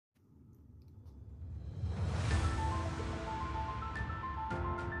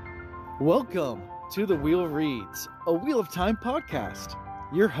Welcome to The Wheel Reads, a Wheel of Time podcast.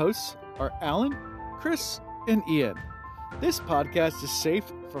 Your hosts are Alan, Chris, and Ian. This podcast is safe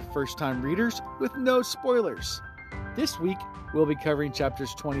for first-time readers with no spoilers. This week, we'll be covering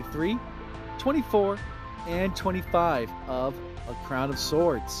chapters 23, 24, and 25 of A Crown of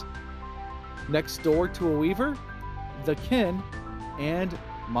Swords. Next Door to a Weaver, The Kin, and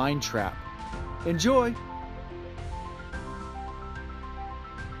Mind Trap. Enjoy!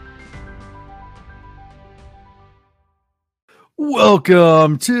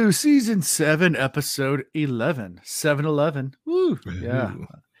 Welcome to season 7, episode 11. 7-Eleven. Woo! Yeah.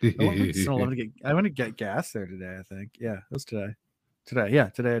 I want to get gas there today, I think. Yeah, it was today. Today I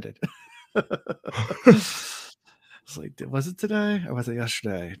did. It's like, was it today or was it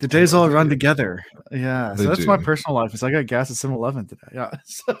yesterday? The days all run together. Yeah. So that's my personal life. Is I got gas at 7-Eleven today. Yeah.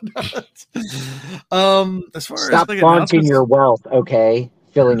 So, as far Stop as flaunting your wealth, okay?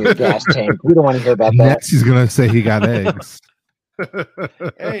 Filling your gas tank. We don't want to hear about that. Next, he's gonna say he got eggs.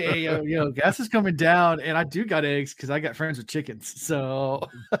 hey, yo, gas is coming down, and I do got eggs because I got friends with chickens. So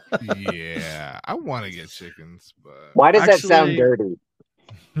yeah, I want to get chickens, but why does that sound dirty?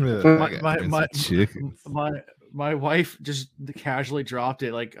 My wife just casually dropped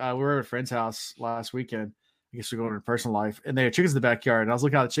it. Like we were at a friend's house last weekend. I guess we're going to her personal life, and they had chickens in the backyard. And I was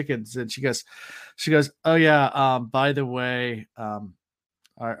looking at the chickens, and she goes, "Oh yeah, by the way,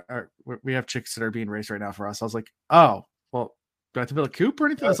 we have chickens that are being raised right now for us." I was like, "Oh, well, do I have to build a coop or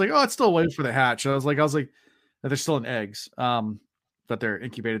anything?" I was like, "Oh, it's still waiting for the hatch." And I was like, "They're still in eggs, but they're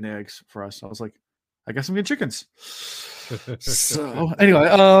incubating the eggs for us." So I was like, "I guess I'm getting chickens." So anyway,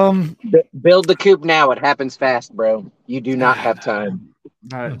 build the coop now. It happens fast, bro. You do not have time.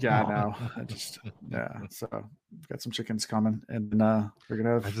 Yeah, no. So got some chickens coming, and we're gonna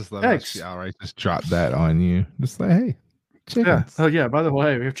have I just love eggs. How she outright just drop that on you. Just like, hey, chickens. Yeah. Oh yeah. By the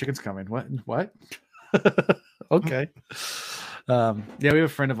way, we have chickens coming. What? Okay. Yeah, we have a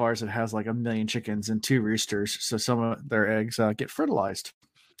friend of ours that has like 1 million chickens and 2 roosters, so some of their eggs get fertilized.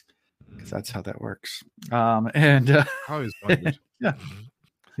 Because that's how that works. And I always wondered. Yeah,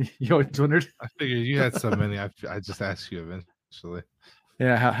 you always wondered. I figured you had so many. I just asked you eventually.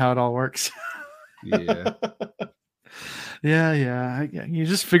 Yeah, how it all works. Yeah. Yeah. You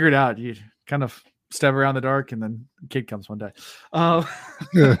just figure it out. You kind of stab around the dark, and then a kid comes one day. At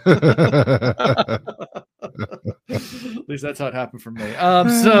least that's how it happened for me.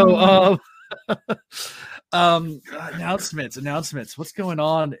 Announcements. What's going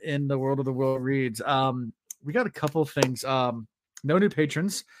on in the world of the Wheel Reads? We got a couple of things. No new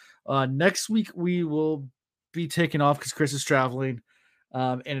patrons. Next week we will be taking off because Chris is traveling,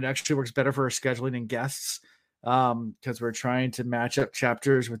 and it actually works better for our scheduling and guests because we're trying to match up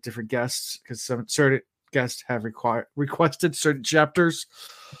chapters with different guests because some certain guests have requested certain chapters.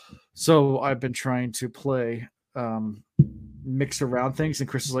 So I've been trying to play mix around things, and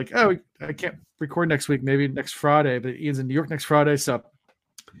Chris is like, "Oh, I can't record next week, maybe next Friday," but Ian's in New York next Friday, so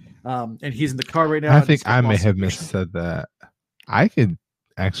and he's in the car right now. I think I may have missaid that. I could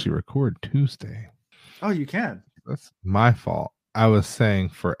actually record Tuesday. Oh, you can. That's my fault. I was saying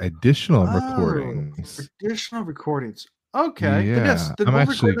for additional recordings. Additional recordings. Okay. Yeah, I'm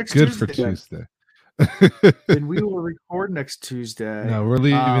actually good for Tuesday. Then we will record next Tuesday. No, we're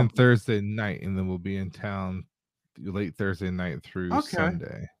leaving Thursday night, and then we'll be in town late Thursday night through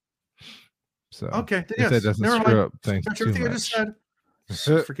Sunday. So okay, if that doesn't screw up things too everything much. I just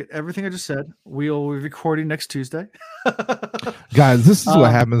said. Forget everything I just said. We'll be recording next Tuesday. Guys, this is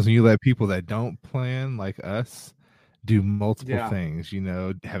what happens when you let people that don't plan like us do multiple things. You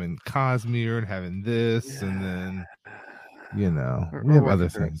know, having Cosmere and having this, and then we have other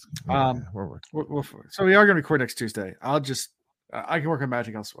things. We're working. So we are going to record next Tuesday. I can work on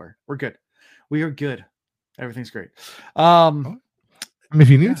magic elsewhere. We're good. We are good. Everything's great. I mean, if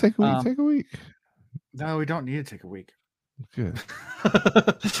you need to take a week, take a week. No, we don't need to take a week. Good.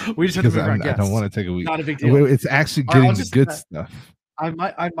 We just have to move around I don't want to take a week. Not a big deal. It's actually getting the good stuff.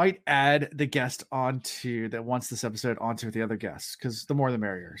 I might add the guest onto that once this episode onto the other guests because the more the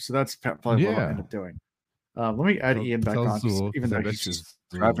merrier. So that's probably what I'll end up doing. Let me add Ian back on, Zool, even though he's just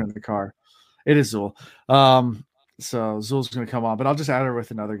driving in the car. It is Zool. So Zool's going to come on, but I'll just add her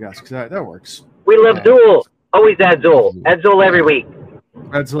with another guest because that works. We love Zool. Always add Zool. Add Zool every week.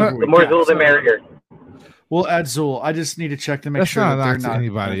 Add Zool every week. The more Zool, the merrier. We'll add Zool. I just need to check to make sure that they're not not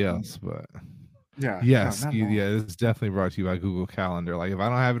anybody else, but yes, it's definitely brought to you by Google Calendar. Like if I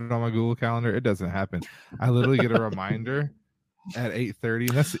don't have it on my Google Calendar, it doesn't happen. I literally get a reminder at 8:30,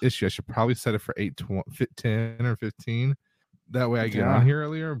 and that's the issue. I should probably set it for 8:10 or 15. That way I get on here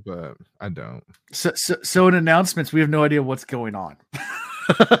earlier, but I don't. So in announcements, we have no idea what's going on.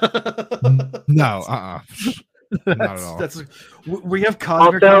 No, not at all. We have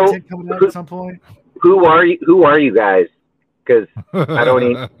Cosner content coming out at some point. Who are you guys? Because I don't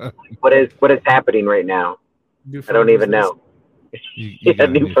even what is happening right now. I don't even know. You got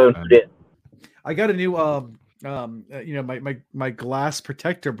a new phone. I got a new my glass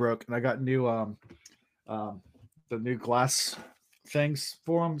protector broke, and I got new the new glass things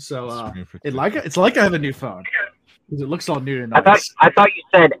for them. So it's like I have a new phone. It looks all new and nice. I thought you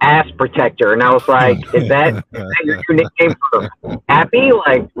said ass protector, and I was like, is that your new nickname for Happy?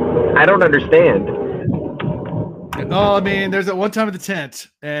 Like, I don't understand. Oh, I mean, there's at one time in the tent,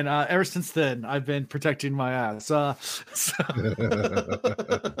 and ever since then, I've been protecting my ass.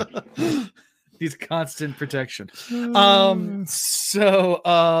 These constant protection.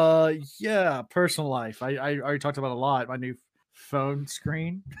 Yeah, personal life. I already talked about a lot. My new phone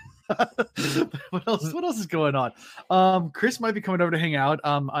screen. What else is going on? Chris might be coming over to hang out.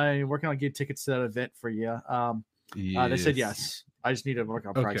 I'm working on getting tickets to that event for you. They said yes. I just need to work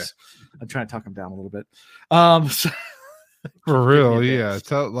on price. I'm trying to talk them down a little bit. For real, yeah.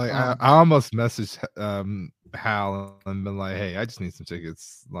 I almost messaged Hal and been like, "Hey, I just need some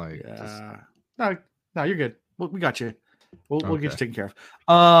tickets." Like, no, you're good. We got you. We'll get you taken care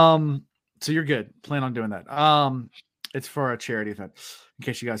of. So you're good. Plan on doing that. It's for a charity event. In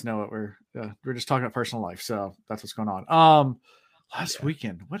case you guys know what we're just talking about personal life. So that's what's going on. Last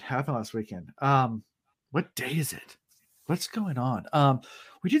weekend, what happened last weekend? What day is it? What's going on?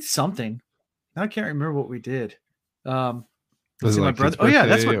 We did something. I can't remember what we did. Was it my like brother? Oh yeah,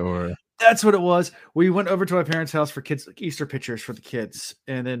 that's what it was. We went over to my parents' house for kids Easter pictures for the kids,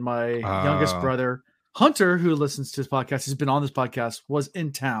 and then my youngest brother Hunter, who listens to this podcast, has been on this podcast, was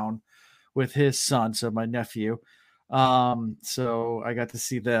in town with his son, so my nephew. So I got to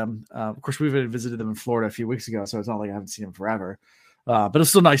see them. Of course, we've visited them in Florida a few weeks ago, so it's not like I haven't seen them forever. But it's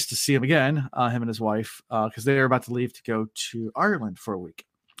still nice to see him again, him and his wife, because they are about to leave to go to Ireland for a week.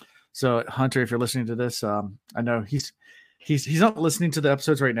 So Hunter, if you're listening to this, I know he's not listening to the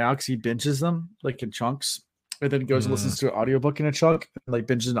episodes right now because he binges them like in chunks, and then goes and listens to an audiobook in a chunk, and like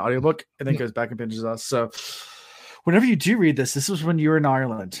binges an audiobook, and then goes back and binges us. So whenever you do read this was when you were in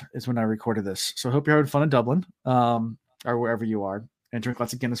Ireland, is when I recorded this. So I hope you're having fun in Dublin, or wherever you are, and drink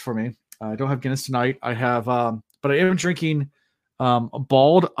lots of Guinness for me. I don't have Guinness tonight. I have, but I am drinking a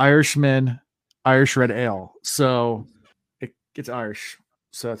Bald Irishman Irish Red Ale. So it's Irish.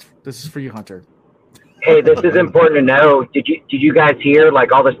 So this is for you, Hunter. Hey, this is important to know. Did you guys hear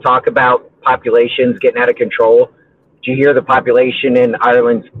like all this talk about populations getting out of control? Did you hear the population in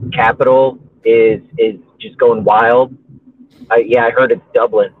Ireland's capital is just going wild? Yeah, I heard it's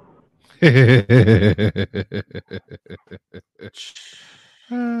Dublin.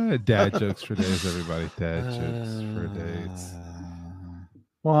 Dad jokes for days, everybody. Dad jokes for days.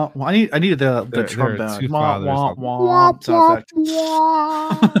 Well, I needed the trombone.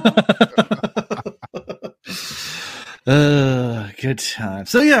 Good time.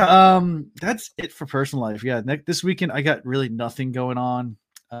 So yeah, that's it for personal life. Yeah, this weekend I got really nothing going on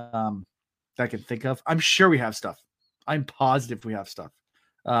that I can think of. I'm sure we have stuff. I'm positive we have stuff.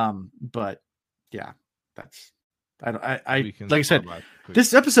 But yeah, that's I like I said,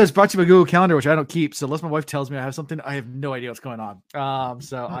 this episode is brought to you by Google Calendar, which I don't keep. So unless my wife tells me I have something, I have no idea what's going on.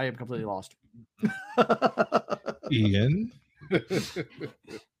 So I am completely lost. Ian.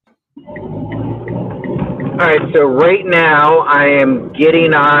 All right, so right now I am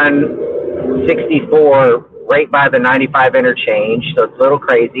getting on 64 right by the 95 interchange, so it's a little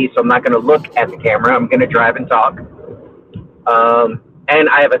crazy, so I'm not going to look at the camera. I'm going to drive and talk. And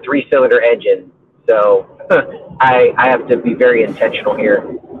I have a 3-cylinder engine, so I have to be very intentional here.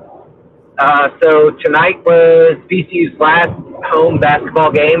 So tonight was VCU's last home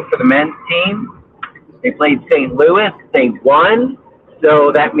basketball game for the men's team. They played St. Louis. They won,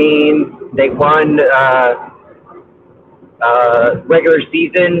 so that means they won regular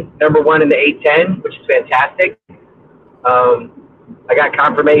season #1 in the A-10, which is fantastic. I got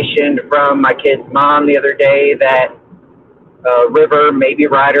confirmation from my kid's mom the other day that River, maybe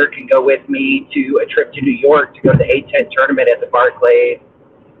Ryder, can go with me to a trip to New York to go to the A-10 tournament at the Barclays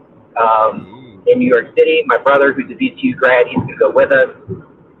in New York City. My brother, who's a VCU grad, he's going to go with us.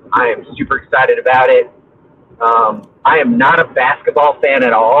 I am super excited about it. I am not a basketball fan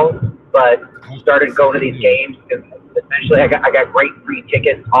at all, but I started going to these games because essentially I got great free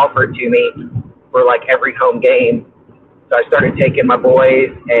tickets offered to me for like every home game. So I started taking my boys,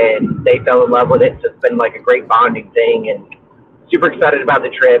 and they fell in love with it. So it's been like a great bonding thing, and super excited about the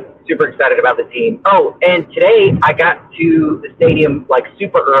trip, super excited about the team. Oh, and today I got to the stadium like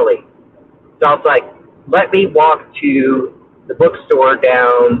super early. So I was like, let me walk to the bookstore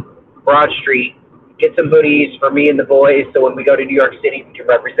down Broad Street, get some hoodies for me and the boys, so when we go to New York City, we can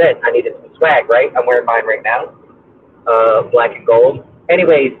represent. I needed some swag, right? I'm wearing mine right now, black and gold.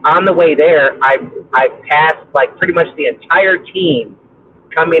 Anyways, on the way there, I passed like pretty much the entire team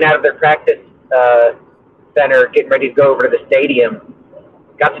coming out of their practice center, getting ready to go over to the stadium.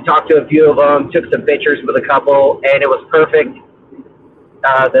 Got to talk to a few of them, took some pictures with a couple, and it was perfect.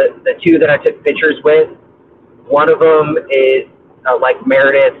 The two that I took pictures with, one of them is like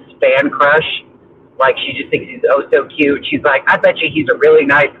Meredith's fan crush. Like, she just thinks he's oh so cute. She's like, I bet you he's a really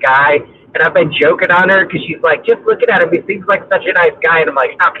nice guy. And I've been joking on her because she's like, just looking at him, he seems like such a nice guy. And I'm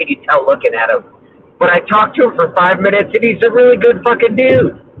like, how can you tell looking at him? But I talked to him for 5 minutes, and he's a really good fucking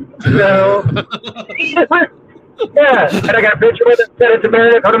dude. So, yeah. And I got a picture with him, sent it to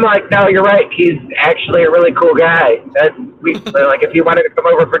Meredith, and I'm like, no, you're right. He's actually a really cool guy. That's sweet. So, like, if he wanted to come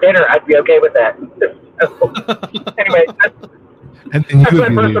over for dinner, I'd be okay with that. So, anyway, that's my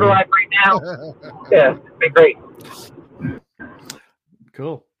personal life right now. Yeah, it's been great.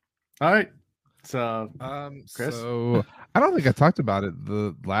 Cool. All right. So, Chris? So I don't think I talked about it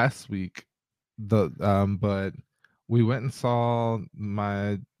the last week. But we went and saw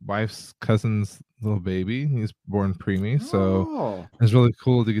my wife's cousin's little baby. He's born preemie, so it was really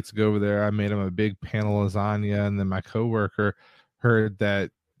cool to get to go over there. I made him a big pan of lasagna, and then my coworker heard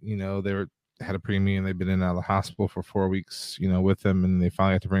that they had a preemie and they've been in and out of the hospital for 4 weeks, with him, and they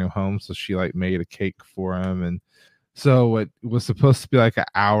finally had to bring him home. So she like made a cake for him, and so what was supposed to be like an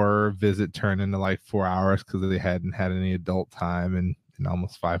hour visit turned into like 4 hours because they hadn't had any adult time in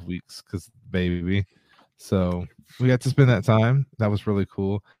almost 5 weeks because of the baby. So we got to spend that time. That was really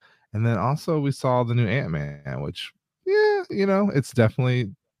cool. And then also we saw the new Ant-Man, which, it's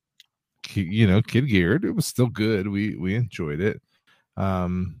definitely, kid geared. It was still good. We enjoyed it.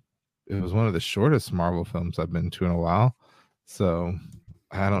 It was one of the shortest Marvel films I've been to in a while. So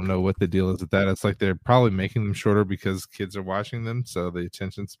I don't know what the deal is with that. It's like they're probably making them shorter because kids are watching them, so the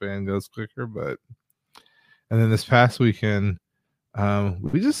attention span goes quicker. And then this past weekend,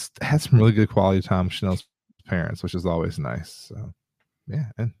 we just had some really good quality time with Chanel's parents, which is always nice. So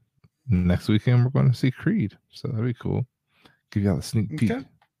yeah, and next weekend we're going to see Creed, so that'd be cool. Give y'all a sneak peek. Okay.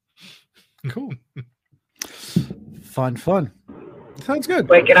 Cool. Fun. Sounds good.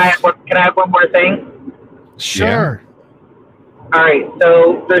 Wait, can I have one more thing? Sure. Yeah. All right,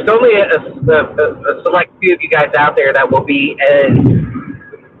 so there's only a select few of you guys out there that will be as,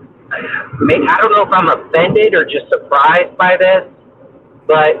 I don't know if I'm offended or just surprised by this,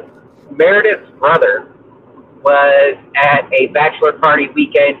 but Meredith's brother was at a bachelor party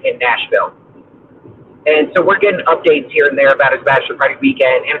weekend in Nashville. And so we're getting updates here and there about his bachelor party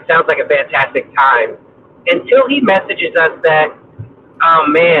weekend, and it sounds like a fantastic time. Until he messages us that, oh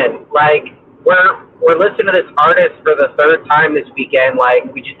man, like, we're listening to this artist for the third time this weekend.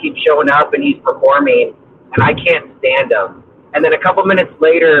 Like, we just keep showing up and he's performing, and I can't stand him. And then a couple minutes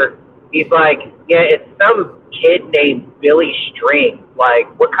later, he's like, yeah, it's some kid named Billy String. Like,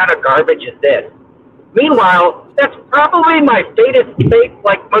 what kind of garbage is this? Meanwhile, that's probably my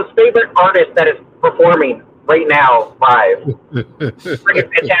most favorite artist that is performing right now live. Freaking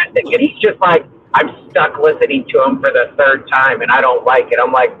fantastic. And he's just like, I'm stuck listening to him for the third time, and I don't like it.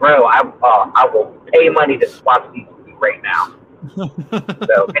 I'm like, bro, I will pay money to swap these right now.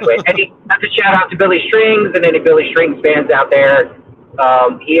 So anyway, that's a shout out to Billy Strings and any Billy Strings fans out there.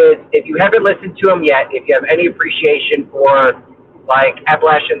 He is, if you haven't listened to him yet, if you have any appreciation for like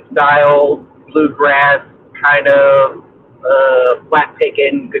Appalachian style, bluegrass, kind of flat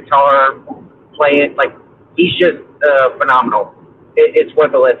picking, guitar playing, like, he's just phenomenal. It's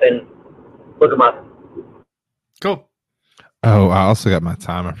worth a listen. Look him up. Cool. Oh, I also got my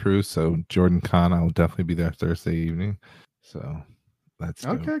time approved. So Jordan Con, I will definitely be there Thursday evening. So let's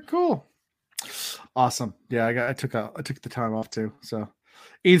go. Okay, cool. Awesome. Yeah, I took the time off too. So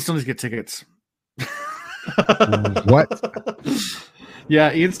Ian still needs to get tickets. What?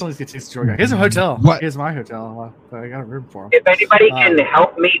 Yeah, Ian still needs to get tickets to Jordan. He has a hotel. What? He has my hotel. I got a room for him. If anybody can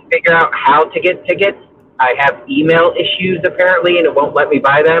help me figure out how to get tickets, I have email issues apparently, and it won't let me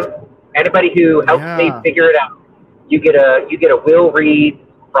buy them. Anybody who helps me figure it out, you get a Will Reed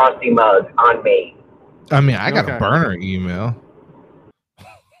Frosty mug on me. I mean, I got a burner email.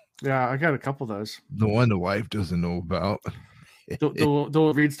 Yeah, I got a couple of those. The one the wife doesn't know about. The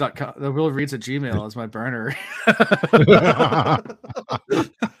Will Reeds.com, the Will Reeds at Gmail is my burner.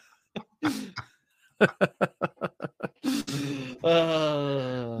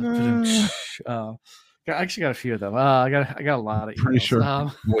 I actually got a few of them. I got a lot of emails. Pretty sure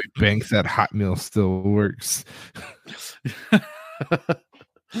Boy Banks at Hotmail still works.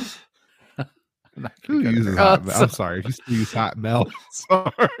 Who uses Hotmail? I'm sorry. If you still use Hotmail,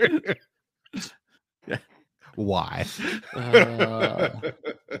 sorry. Yeah. Why?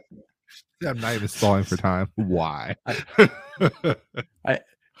 I'm not even stalling for time. Why? It's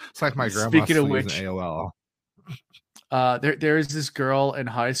like my grandma speaking of which, using AOL. There is this girl in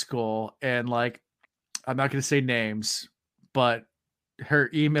high school, and like, I'm not going to say names, but her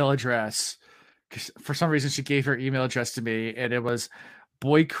email address, for some reason, she gave her email address to me, and it was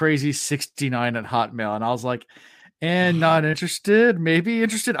boycrazy69 at Hotmail, and I was like, and not interested, maybe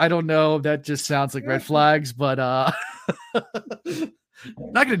interested. I don't know. That just sounds like red flags, but not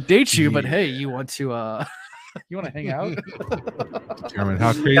going to date you, but hey, you want to hang out? Determine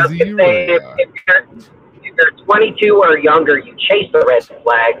how crazy you really are. If you're 22 or younger, you chase the red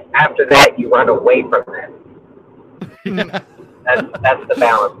flag. After that, you run away from them. Yeah. That's the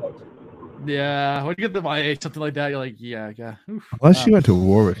balance. Yeah, when you get to my age, something like that, you're like, yeah. Oof. Unless you went to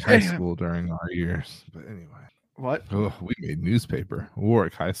Warwick High School during our years. But anyway. What? Oh, we made newspaper.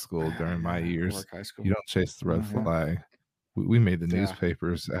 Warwick High School during my years. Warwick High School. You don't chase the red flag. We made the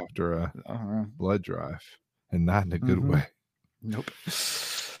newspapers after a blood drive, and not in a good way. Nope.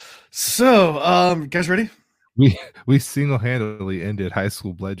 So, guys ready? We single-handedly ended high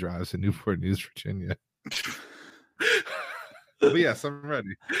school blood drives in Newport News, Virginia. But yes, I'm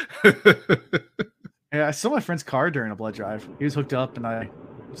ready. Yeah, I stole my friend's car during a blood drive. He was hooked up, and I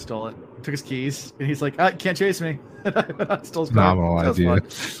stole it. Took his keys, and he's like, "Can't chase me." I stole his car. Phenomenal idea.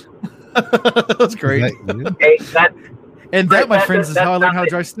 That's great. That, my friends, is how I learned how to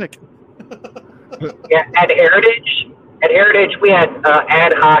drive stick. Yeah, at Heritage, we had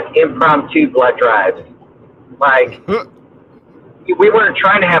ad hoc impromptu blood drives. Like, we weren't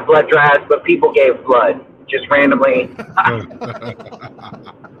trying to have blood drives, but people gave blood just randomly.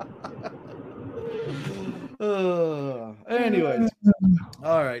 Anyways,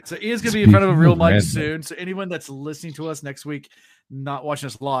 all right. So Ian's gonna be in front of a real mic soon. So anyone that's listening to us next week, not watching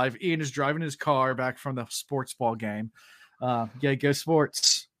us live, Ian is driving his car back from the sports ball game. Yeah, go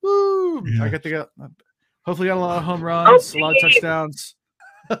sports! Woo! Yeah. I got to go. Hopefully, got a lot of home runs, a lot of touchdowns.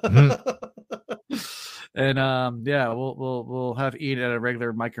 And yeah, we'll have Ian at a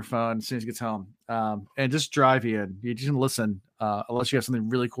regular microphone as soon as he gets home. And just drive Ian. You just listen, unless you have something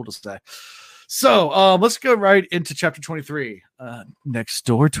really cool to say. So let's go right into chapter 23. Next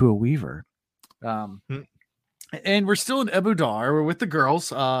door to a weaver. And we're still in Abu Dar. We're with the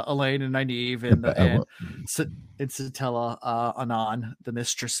girls, Elaine and Nynaeve, and Satella, Anan, the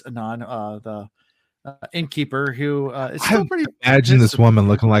mistress Anan, the innkeeper, who is still pretty. Imagine this woman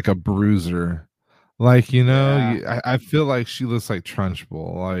looking like a bruiser. Like, I feel like she looks like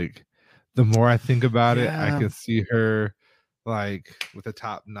Trunchbull. Like, the more I think about it, I can see her like with a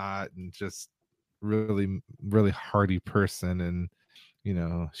top knot and just really, really hardy person. And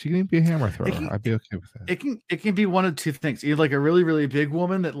she can be a hammer thrower. I'd be okay with that. It can be one of two things: either like a really, really big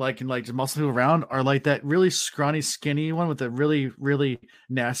woman that can just muscle people around, or like that really scrawny, skinny one with a really, really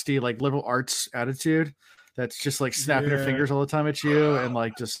nasty liberal arts attitude that's just like snapping her fingers all the time at you, and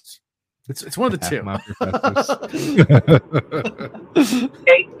just it's one of the two.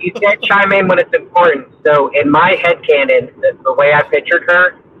 Hey, you said chime in when it's important. So in my headcanon, the way I pictured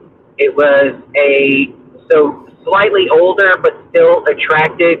her, it was slightly older, but still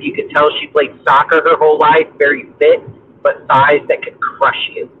attractive. You could tell she played soccer her whole life, very fit, but size that could crush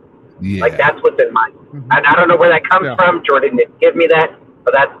you. Yeah. Like, that's what's in mind. And I don't know where that comes from. Jordan didn't give me that,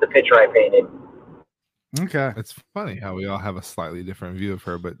 but that's the picture I painted. Okay. It's funny how we all have a slightly different view of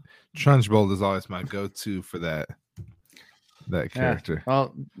her, but Trunchbull is always my go-to for that character.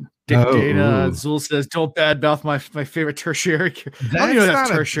 Well, Dana Zul says, "Don't badmouth my favorite tertiary." That's not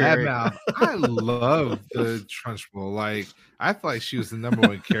tertiary. I love the Trunchbull. Like, I feel like she was the number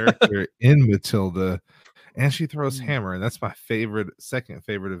one character in Matilda, and she throws hammer, and that's my second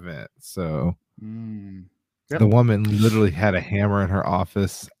favorite event. So, the woman literally had a hammer in her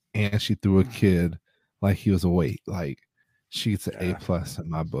office, and she threw a kid like he was a weight. Like, she gets an A+ in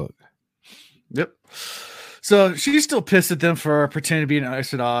my book. Yep. So she's still pissed at them for pretending to be an Aes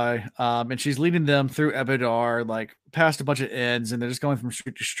Sedai, and she's leading them through Abu Dar, past a bunch of inns, and they're just going from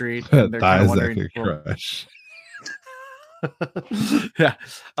street to street. And they're kind of wondering, crush.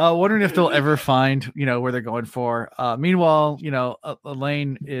 Wondering if they'll ever find, where they're going for. Meanwhile,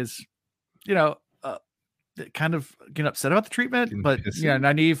 Elaine is, kind of getting upset about the treatment, but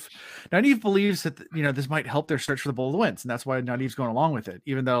Nynaeve believes that this might help their search for the Bowl of the Winds, and that's why Nynaeve's going along with it,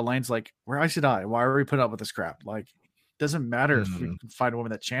 even though Elaine's like, we're Aes Sedai, why are we putting up with this crap? Like, doesn't matter if we can find a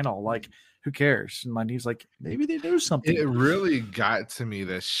woman that channel, who cares? And Nynaeve's like, maybe they do something. It really got to me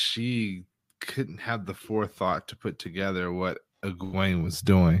that she couldn't have the forethought to put together what Egwene was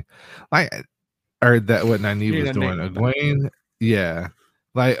doing. Like, or that what Nynaeve was doing. Egwene, yeah,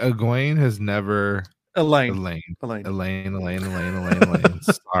 like Egwene has never. Elaine.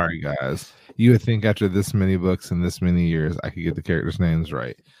 Sorry, guys. You would think after this many books and this many years, I could get the characters' names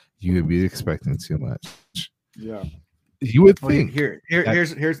right. You would be expecting too much. Yeah, you would think. Here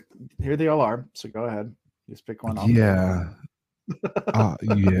they all are. So go ahead, just pick one off. Yeah,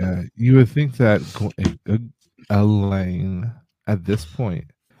 yeah. You would think that Elaine at this point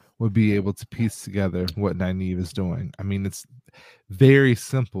would be able to piece together what Nynaeve is doing. I mean, it's very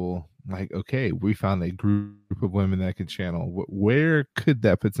simple. Like, okay, we found a group of women that can channel. Where could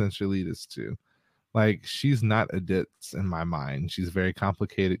that potentially lead us to? Like, she's not a ditz in my mind. She's a very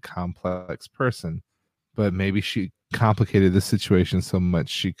complicated, complex person. But maybe she complicated the situation so much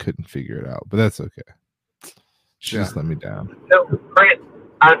she couldn't figure it out. But that's okay. She just let me down. So, Grant,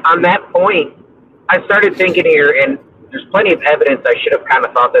 on that point, I started thinking here, and there's plenty of evidence. I should have kind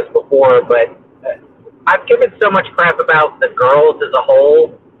of thought this before, but I've given so much crap about the girls as a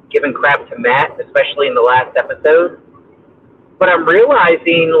whole, given crap to Matt, especially in the last episode. But I'm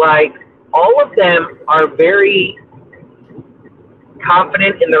realizing, like, all of them are very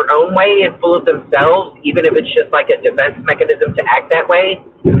confident in their own way and full of themselves, even if it's just like a defense mechanism to act that way.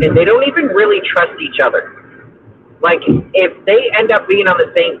 And they don't even really trust each other. Like, if they end up being on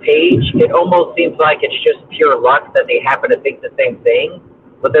the same page, it almost seems like it's just pure luck that they happen to think the same thing.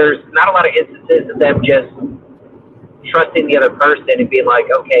 But there's not a lot of instances of them just trusting the other person and being like,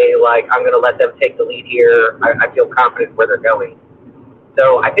 okay, like, I'm going to let them take the lead here. I feel confident where they're going.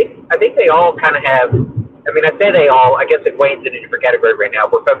 So I think they all kind of have, I mean, I say they all, I guess Egwene's in a different category right now.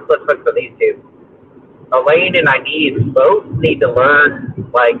 Let's focus on these two. Elaine and Nynaeve both need to learn,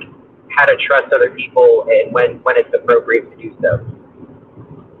 like, how to trust other people and when it's appropriate to do so.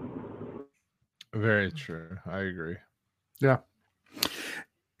 Very true. I agree. Yeah.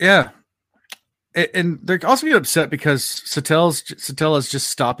 Yeah. And they're also getting upset because Satilla's just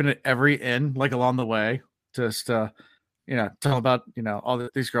stopping at every inn, like, along the way, just talking about all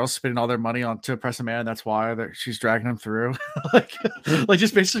these girls spending all their money on to impress a man. That's why she's dragging them through, like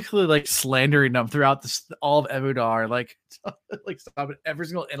just basically like slandering them throughout all of Evodar, like stopping every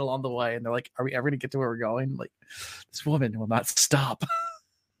single inn along the way. And they're like, "Are we ever going to get to where we're going? Like, this woman will not stop."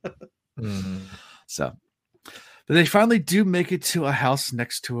 So, but they finally do make it to a house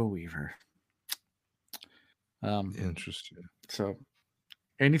next to a weaver. Interesting. So,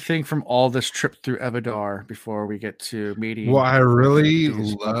 anything from all this trip through Evodar before we get to meeting? Well, I really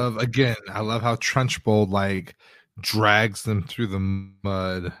love how Trunchbull like drags them through the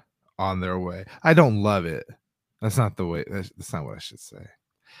mud on their way. I don't love it. That's not the way. That's not what I should say.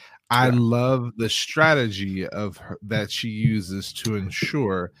 I love the strategy of her that she uses to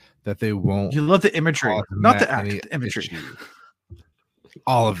ensure that they won't. You love the imagery, not the act, the imagery.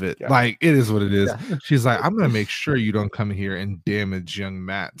 All of it. Like, it is what it is. She's like, I'm gonna make sure you don't come here and damage young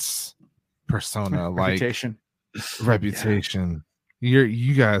Matt's persona, reputation.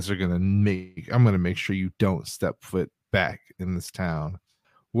 You guys are gonna I'm gonna make sure you don't step foot back in this town,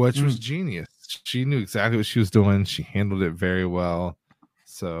 which was genius. She knew exactly what she was doing. She handled it very well.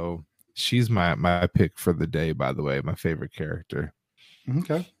 So she's my pick for the day, by the way, my favorite character.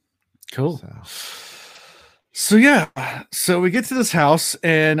 Okay, cool. So we get to this house,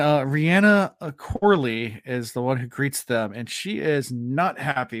 and Rhianna Corley is the one who greets them, and she is not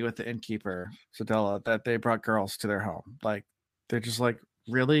happy with the innkeeper, Sadella, that they brought girls to their home. Like, they're just like,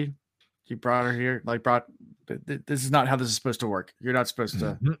 really? You brought her here? Like, this is not how this is supposed to work. You're not supposed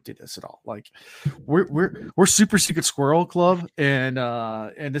to do this at all. Like, we're super secret squirrel club, and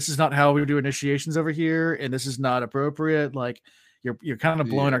this is not how we do initiations over here, and this is not appropriate. Like, you're kind of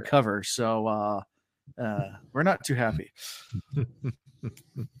blowing our cover. So we're not too happy.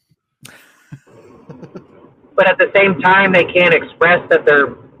 But at the same time, they can't express that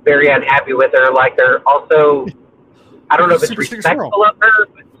they're very unhappy with her. Like, they're also, I don't know if it's respectful of her,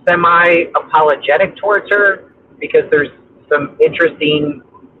 but semi-apologetic towards her, because there's some interesting,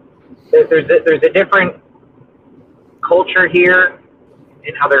 there's a different culture here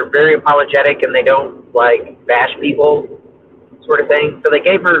and how they're very apologetic and they don't, like, bash people sort of thing. So they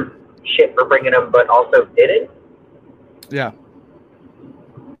gave her shit for bringing them, but also did it. Yeah.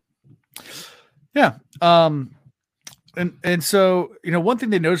 And so, one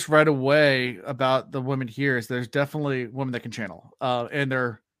thing they noticed right away about the women here is there's definitely women that can channel, and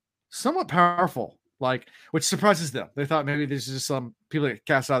they're somewhat powerful, like, which surprises them. They thought maybe there's just some people that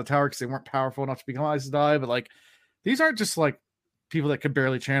cast out of the tower because they weren't powerful enough to become Aes Sedai, but like, these aren't just like people that could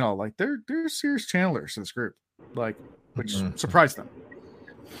barely channel. Like, they're serious channelers in this group, like, which surprised them.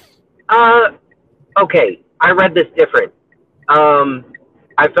 Okay, I read this different.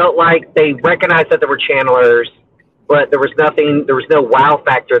 I felt like they recognized that there were channelers, but there was no wow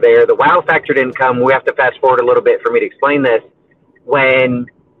factor there. The wow factor didn't come. We have to fast forward a little bit for me to explain this. When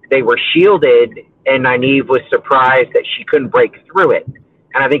they were shielded and Nynaeve was surprised that she couldn't break through it.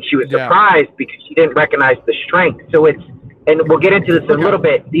 And I think she was surprised because she didn't recognize the strength. So and we'll get into this in a little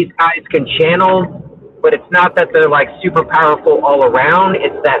bit. These guys can channel, but it's not that they're like super powerful all around.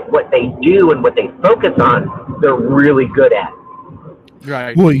 It's that what they do and what they focus on, they're really good at.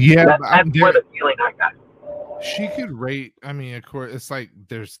 Right. Well, yeah. That's where the feeling I got. She could rate. I mean, of course, it's like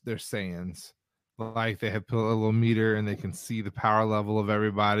there's Saiyans. Like they have put a little meter and they can see the power level of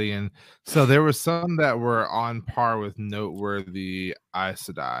everybody. And so there were some that were on par with noteworthy Aes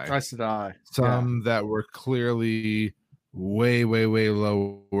Sedai. Some that were clearly way, way, way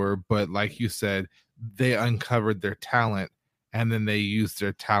lower. But like you said, they uncovered their talent and then they used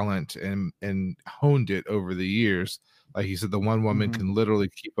their talent and honed it over the years. Like you said, the one woman can literally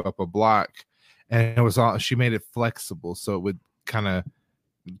keep up a block, and it was all she made it flexible so it would kind of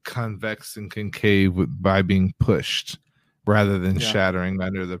convex and concave by being pushed rather than shattering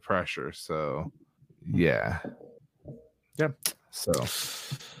under the pressure. So and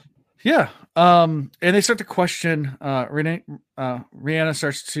they start to question Rhianna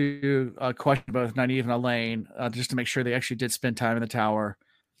starts to question both Nynaeve and Elaine just to make sure they actually did spend time in the tower.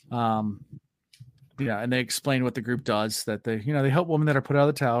 And they explain what the group does, that they help women that are put out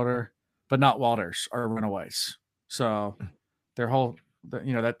of the tower but not Waters or runaways. So their whole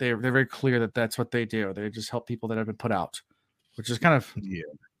that they're very clear that that's what they do. They just help people that have been put out, which is kind of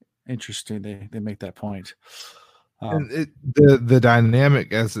interesting. They make that point. And the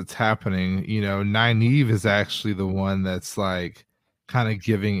dynamic as it's happening, Nynaeve is actually the one that's like kind of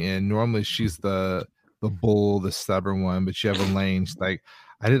giving in. Normally she's the bull, the stubborn one, but you have Elaine. She's like,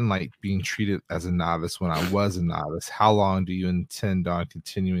 I didn't like being treated as a novice when I was a novice. How long do you intend on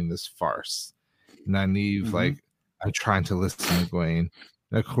continuing this farce? Nynaeve, like, I'm trying to listen to Egwene.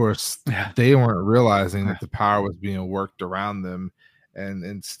 And of course, they weren't realizing that the power was being worked around them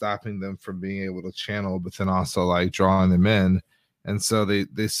and stopping them from being able to channel, but then also like drawing them in. And so they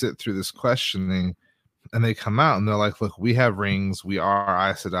sit through this questioning and they come out and they're like, look, we have rings. We are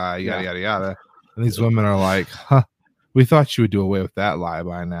Aes Sedai, yada, yada, yada. And these women are like, we thought you would do away with that lie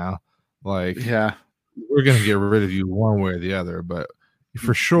by now. Like, we're going to get rid of you one way or the other, but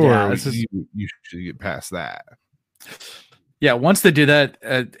for sure, you should get past that. Yeah, once they do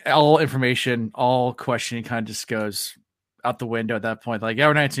that, all information, all questioning kind of just goes out the window at that point. Like,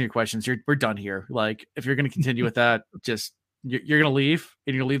 we're not answering your questions. We're done here. Like, if you're going to continue with that, just you're going to leave,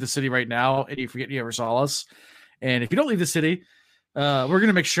 and you're going to leave the city right now, and you forget you ever saw us. And if you don't leave the city, we're going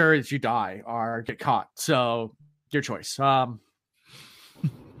to make sure that you die or get caught. So, your choice. All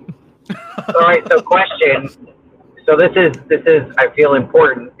right. So, question. So this is I feel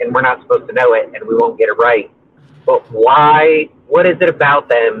important, and we're not supposed to know it, and we won't get it right. But why? What is it about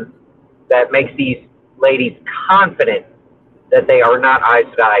them that makes these ladies confident that they are not Aes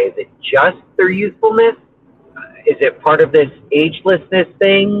Sedai? Is it just their youthfulness? Is it part of this agelessness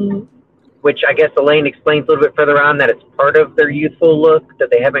thing, which I guess Elaine explains a little bit further on, that it's part of their youthful look,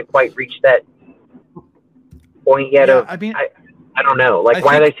 that they haven't quite reached that point yet? I don't know. Like,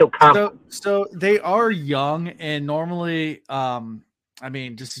 why are they so confident? So they are young, and normally,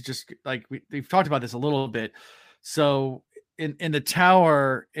 just like we've talked about this a little bit. So in the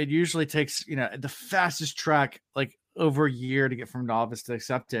tower, it usually takes, the fastest track, like over a year to get from novice to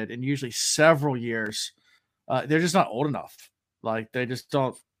accepted, and usually several years. They're just not old enough. Like, they just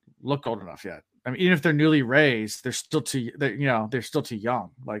don't look old enough yet. I mean, even if they're newly raised, they're still too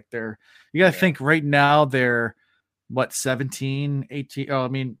young. Like, you got to think right now they're what, 17, 18. Oh, I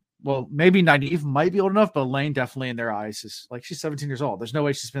mean, well, maybe Nynaeve might be old enough, but Elaine definitely in their eyes is like, she's 17 years old. There's no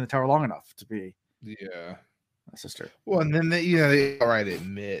way she's been in the tower long enough to be a sister. Well, and then they outright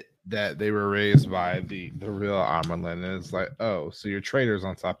admit that they were raised by the real Amyrlin, and it's like, oh, so you're traitors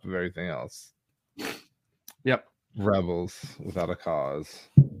on top of everything else. Yep. Rebels without a cause.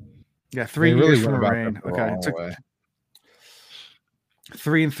 Yeah, 3 years from Moraine. Okay, it took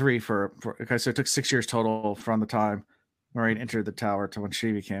 3 and 3 for okay, so it took 6 years total from the time Moraine entered the tower to when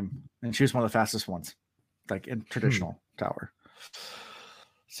she became, and she was one of the fastest ones, like in traditional tower.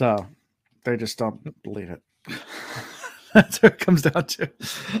 So they just don't believe it. That's what it comes down to.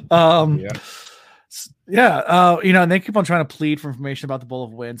 And they keep on trying to plead for information about the Bowl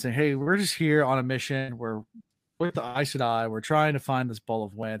of Wind, saying, hey, we're just here on a mission. We're with the Aes Sedai. We're trying to find this Bowl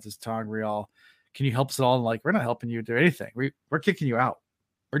of Winds, this ter'angreal. Can you help us at all? And like, we're not helping you do anything. We're kicking you out.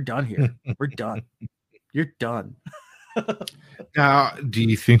 We're done here. We're done. You're done. Now, do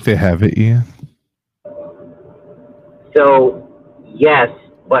you think they have it, Ian? So, yes,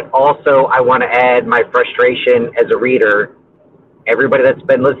 but also I want to add my frustration as a reader. Everybody that's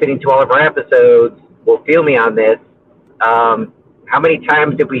been listening to all of our episodes will feel me on this. How many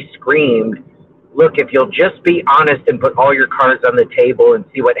times have we screamed, look, if you'll just be honest and put all your cards on the table and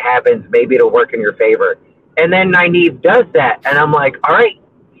see what happens, maybe it'll work in your favor. And then Nynaeve does that. And I'm like, all right,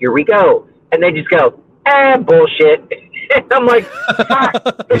 here we go. And they just go, bullshit. And I'm like,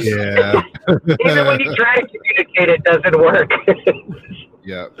 fuck. Yeah. Even when you try to communicate, it doesn't work.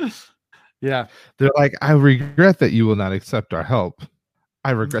 Yeah. Yeah. They're like, I regret that you will not accept our help.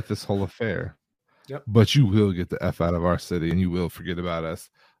 I regret this whole affair. Yep. But you will get the F out of our city and you will forget about us.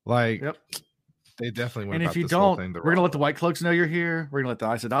 Like, yep. They definitely went and about if you this whole don't, thing we're gonna let the White Cloaks know you're here. We're gonna let the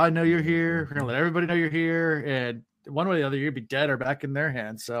Aes Sedai know you're here. We're gonna let everybody know you're here. And one way or the other, you'll be dead or back in their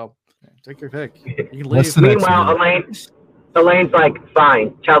hands. So take your pick. You can leave. Meanwhile, Elaine's like,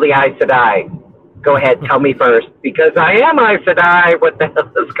 fine, tell the Aes Sedai. Go ahead, tell me first. Because I am Aes Sedai. What the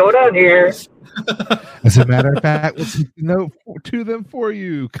hell is going on here? As a matter of fact, we'll take the note to them for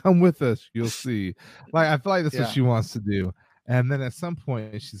you. Come with us. You'll see. Like, I feel like that's what she wants to do. And then at some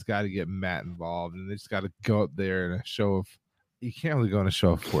point, she's got to get Matt involved, and they just got to go up there in a show of. You can't really go in a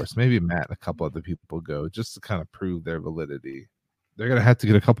show of force. Maybe Matt and a couple other people go just to kind of prove their validity. They're gonna have to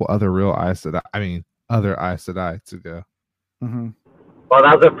get a couple other real Aes Sedai. Other Aes Sedai to go. Mm-hmm. Well,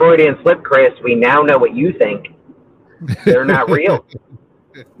 that was a Freudian slip, Chris. We now know what you think. They're not real.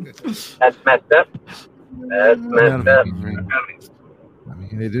 That's messed up. That's messed up. I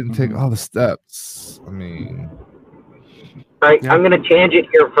mean, they didn't take all the steps. I mean, right. I'm going to tangent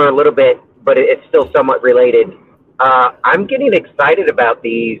here for a little bit, but it's still somewhat related. I'm getting excited about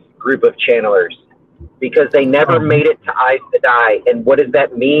these group of channelers because they never made it to Aes Sedai. And what does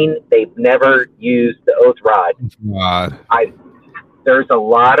that mean? They've never used the Oath Rod. There's a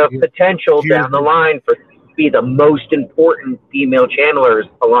lot of potential down the line for to be the most important female channelers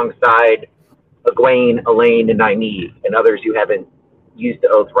alongside Egwene, Elaine, and Nynaeve, and others who haven't used the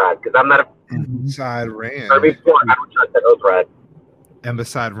Oath Rod. Because I'm not beside Rand. Or before, I don't trust that Oath Rod. And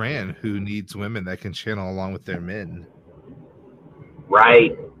beside Rand, who needs women that can channel along with their men.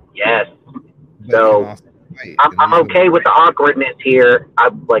 Right. Yes. So I'm okay with the awkwardness here.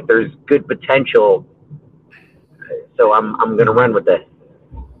 I'm like, there's good potential. So I'm going to run with this.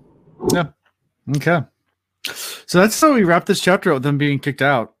 Yeah. Okay. So that's how we wrap this chapter with them being kicked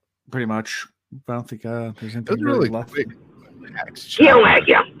out, pretty much. I don't think there's anything really left. Quick.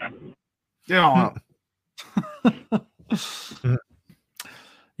 Yeah.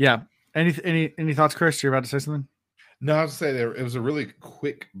 Yeah. Any thoughts, Chris? You're about to say something? No, I was say it was a really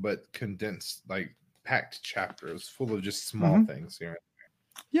quick but condensed, like packed chapter. It was full of just small things here.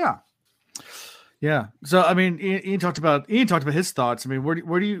 Yeah. Yeah. So I mean, Ian talked about his thoughts. I mean,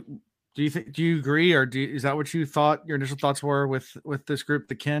 where do you agree, or is that what you thought your initial thoughts were with this group,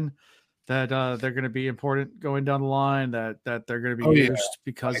 the Kin, that they're going to be important going down the line, that they're going to be used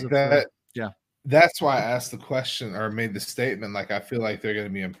because of that? That's why I asked the question or made the statement. Like, I feel like they're going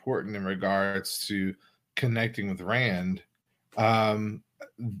to be important in regards to connecting with Rand.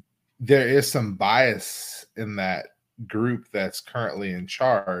 There is some bias in that group that's currently in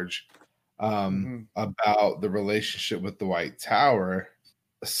charge about the relationship with the White Tower.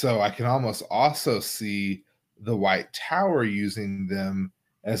 So I can almost also see the White Tower using them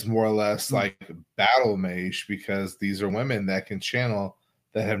as more or less like battle mage, because these are women that can channel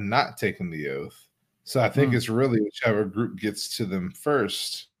that have not taken the oath. So I think it's really whichever group gets to them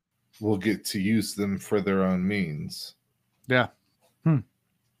first will get to use them for their own means. Yeah.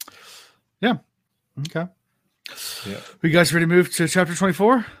 Yeah. Okay. Yeah. You guys ready to move to chapter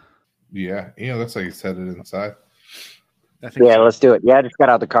 24? Yeah. Looks like he's headed inside. Let's do it. Yeah, I just got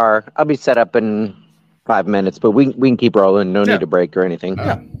out of the car. I'll be set up in 5 minutes, but we can keep rolling. No need to break or anything.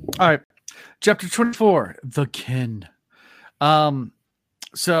 Yeah. All right. Chapter 24, The Kin.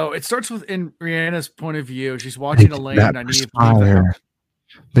 So it starts with in Rhianna's point of view. She's watching Elaine and Nynaeve.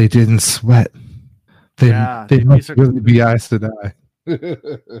 They didn't sweat. They must really be Aes Sedai.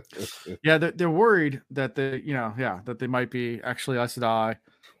 Yeah, they're worried that that they might be actually Aes Sedai.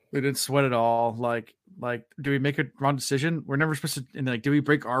 They didn't sweat at all. Like, do we make a wrong decision? We're never supposed to. And like, do we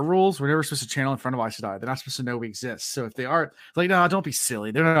break our rules? We're never supposed to channel in front of Aes Sedai. They're not supposed to know we exist. So if they are, like, no, don't be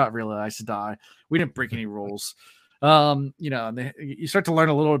silly. They're not really Aes Sedai. We didn't break any rules. You start to learn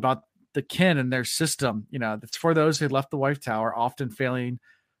a little about the Kin and their system. It's for those who left the White Tower, often failing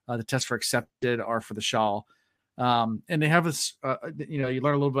the test for accepted or for the Shal. And they have this. You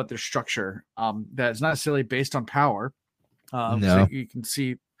learn a little about their structure. That is not necessarily based on power. No. So you can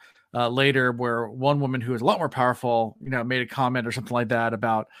see. Later, where one woman who is a lot more powerful, made a comment or something like that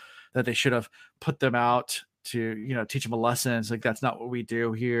about that they should have put them out teach him a lesson. It's like, that's not what we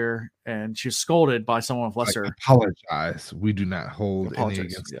do here. And she's scolded by someone with lesser. Apologize. We do not hold any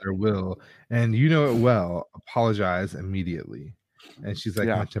against their will. And you know it well. Apologize immediately. And she's like,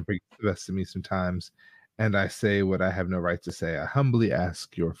 my temper gets the best of me sometimes. And I say what I have no right to say. I humbly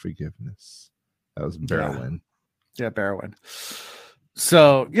ask your forgiveness. That was Barrowin. Yeah, Barrowin.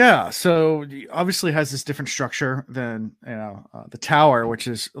 So obviously has this different structure than the tower, which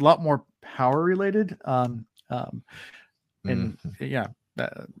is a lot more power related. As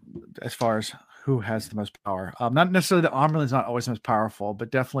far as who has the most power, not necessarily the Amyrlin is not always the most powerful,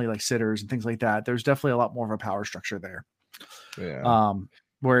 but definitely like sitters and things like that. There's definitely a lot more of a power structure there. Yeah.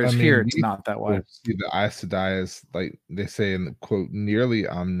 Whereas here it's not that way. See, the Aes Sedai is, like they say in the quote, nearly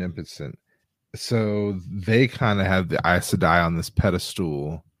omnipotent. So they kind of have the Aes Sedai on this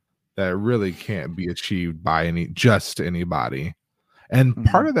pedestal that really can't be achieved by anybody. And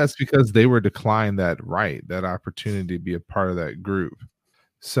part of that's because they were declined that opportunity to be a part of that group.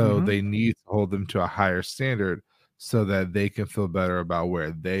 So they need to hold them to a higher standard so that they can feel better about where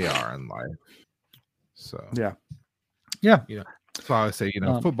they are in life. So yeah. So I would say,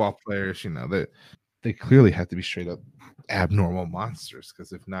 football players, they clearly have to be straight up abnormal monsters,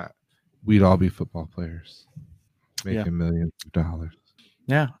 because if not, we'd all be football players making millions of dollars.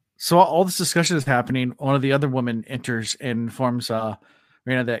 Yeah. So all this discussion is happening. One of the other women enters and informs Rhaena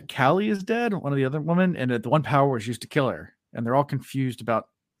that Callie is dead, one of the other women, and that the one power was used to kill her. And they're all confused about,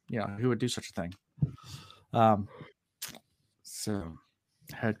 who would do such a thing. So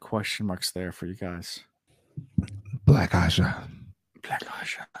I had question marks there for you guys. Black Aja.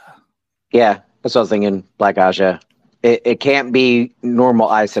 Yeah, that's what I was thinking. Black Aja. It can't be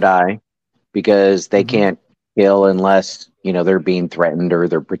normal Aes Sedai, because they can't kill unless they're being threatened or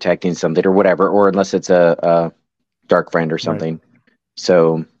they're protecting something or whatever, or unless it's a dark friend or something. Right.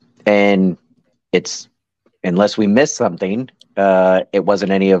 So, and it's unless we missed something, it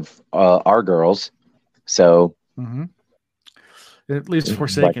wasn't any of our girls. So at least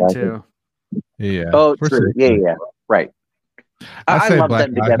Forsaken too. Yeah. Oh, true. Yeah. Right. I love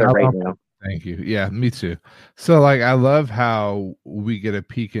them together right now. Thank you. Yeah, me too. So I love how we get a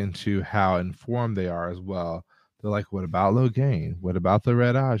peek into how informed they are as well. They're like, what about Logain? What about the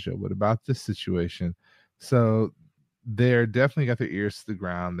Red Aja? What about this situation? So they're definitely got their ears to the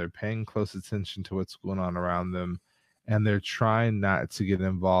ground. They're paying close attention to what's going on around them. And they're trying not to get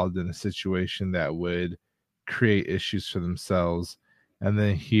involved in a situation that would create issues for themselves. And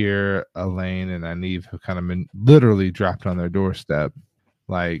then here, Elaine and Nynaeve have kind of been literally dropped on their doorstep.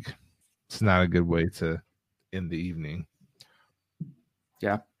 It's not a good way to end the evening.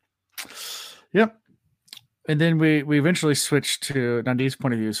 Yeah. Yep. And then we eventually switch to Nynaeve's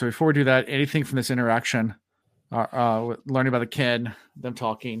point of view. So before we do that, anything from this interaction, learning about the kin, them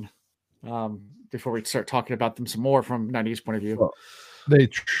talking, before we start talking about them some more from Nynaeve's point of view. Well, they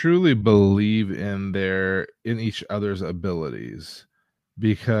truly believe in each other's abilities,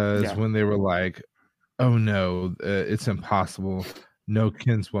 because when they were like, oh no, it's impossible. No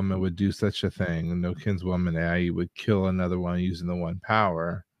kinswoman would do such a thing. No kinswoman, i.e., would kill another one using the one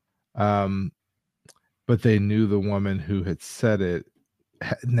power. But they knew the woman who had said it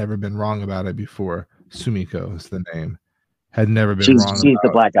had never been wrong about it before. Sumiko is the name. Had never been wrong. She's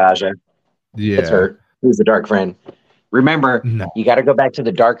the Black Aja. Yeah. That's her. Who's the Dark Friend. Remember, you got to go back to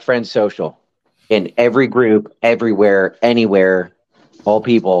the Dark Friend social. In every group, everywhere, anywhere, all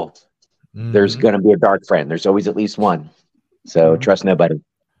people, there's going to be a Dark Friend. There's always at least one. So trust nobody.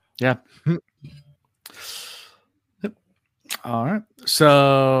 Yeah. All right.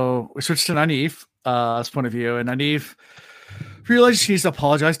 So we switch to Nynaeve's point of view, and Nynaeve realizes she needs to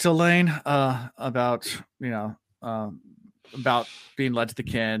apologize to Elaine about being led to the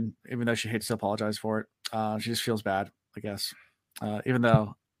kin, even though she hates to apologize for it. She just feels bad, I guess. Even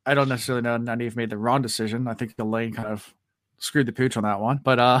though I don't necessarily know Nynaeve made the wrong decision. I think Elaine kind of screwed the pooch on that one,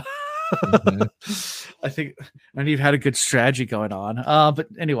 but I think Nynaeve had a good strategy going on. But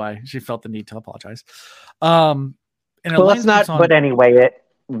anyway, she felt the need to apologize. And let's not. But anyway,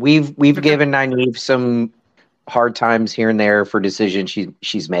 we've given Nynaeve some hard times here and there for decisions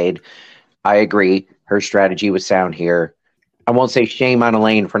she's made. I agree. Her strategy was sound here. I won't say shame on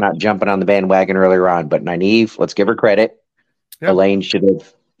Elaine for not jumping on the bandwagon earlier on, but Nynaeve, let's give her credit. Yep. Elaine should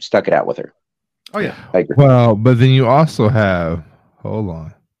have stuck it out with her. Oh yeah. Well, but then you also have. Hold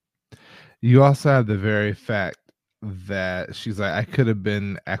on. You also have the very fact that she's like, I could have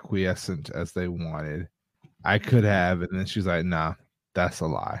been acquiescent as they wanted. I could have. And then she's like, nah, that's a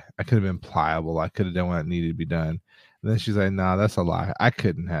lie. I could have been pliable. I could have done what needed to be done. And then she's like, nah, that's a lie. I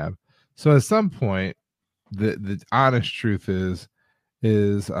couldn't have. So at some point, the honest truth is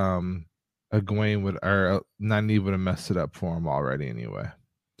Egwene would, or Nynaeve would have messed it up for him already anyway.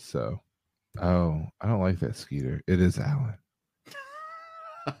 So, I don't like that Skeeter. It is Alan.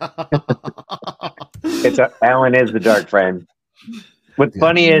 Alan is the dark friend. What's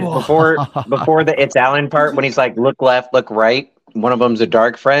funny is before the it's Alan part, when he's like, look left, look right, one of them's a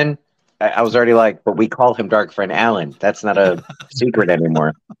dark friend. I was already like, but we call him dark friend Alan. That's not a secret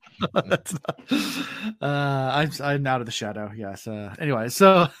anymore. That's not, I'm out of the shadow. Yes. Anyway,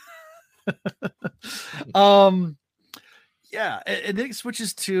 so yeah, and then it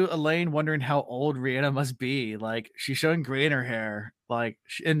switches to Elaine wondering how old Rhianna must be. Like, she's showing gray in her hair. Like,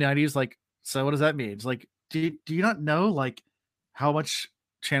 and Nynaeve's like, so what does that mean? It's like, do you not know like how much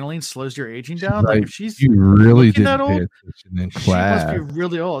channeling slows your aging down? Like, if she's you really did that old, in class. She must be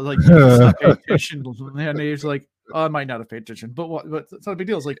really old. Like, you just not pay attention. Nynaeve's like, oh, I might not have paid attention, but it's not a big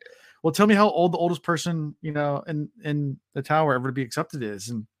deal. It's like, well, tell me how old the oldest person, in the tower ever to be accepted is,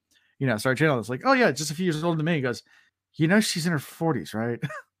 and start channeling. It's like, oh yeah, just a few years older than me. He goes, she's in her 40s, right?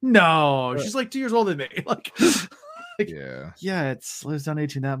 No, she's like 2 years older than me. Like, yeah, it slows down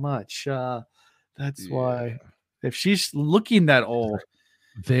aging that much. That's why if she's looking that old,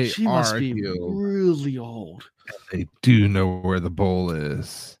 she must be really old. They do know where the bowl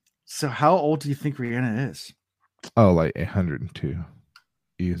is. So how old do you think Rhianna is? Oh, like 102.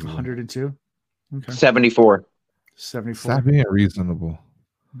 Easily. 102? Okay. 74. 74. Stop being reasonable.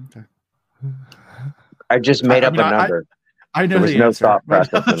 Okay. I just made up a number. I know there was no thought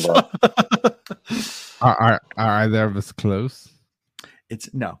process involved. Are either of us close?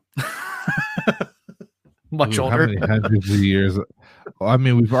 It's no. Much older. How many hundreds of years? Well, I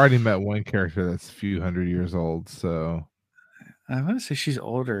mean, we've already met one character that's a few hundred years old. So I want to say she's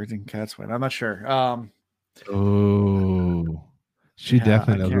older than Catswin. I'm not sure. She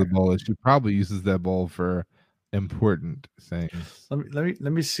definitely knows the bowl. She probably uses that bowl for important things. Let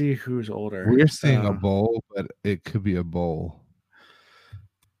me see who's older. We're seeing a bowl, but it could be a bowl.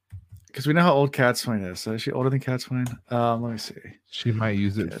 Because we know how old Catswain is. So is she older than Catswain? Let me see. She might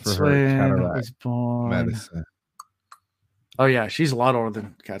use it for her cataract medicine. Oh yeah, she's a lot older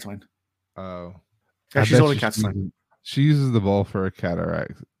than Catswain. Oh, yeah, she's older than Catswain. She uses the bowl for a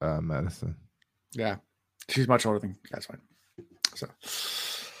cataract medicine. Yeah, she's much older than Catswain. So,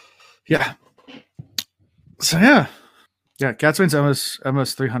 yeah. So yeah, Catswain's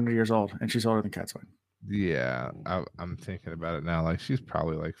almost 300 years old, and she's older than Catswain. Yeah, I'm thinking about it now. Like, she's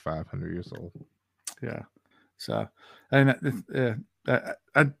probably like 500 years old. Yeah. So, and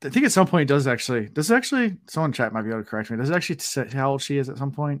I think at some point does it actually someone in chat might be able to correct me. Does it actually say how old she is at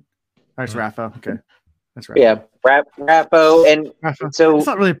some point? Oh, it's Raffo. Okay, that's right. Yeah, Raffo, and Raffo. So it's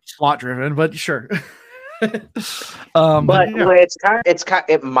not really plot driven, but sure. But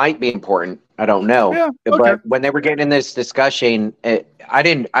it might be important. I don't know. Yeah, okay. But when they were getting in this discussion, I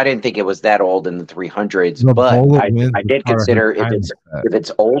didn't think it was that old in the 300s. But I did consider if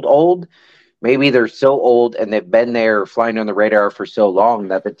it's old, maybe they're so old and they've been there flying on the radar for so long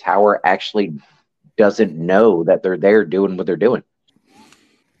that the tower actually doesn't know that they're there doing what they're doing.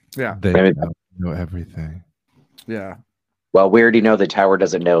 Yeah, they know everything. Yeah. Well, we already know the tower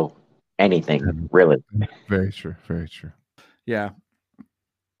doesn't know anything, really. Very true. Very true. Yeah.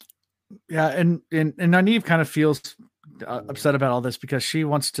 Yeah, and Nynaeve kind of feels upset about all this because she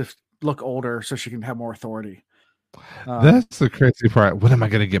wants to look older so she can have more authority. That's the crazy part. When am I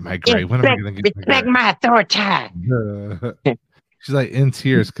going to get my gray? When am I going to get my authority? She's like in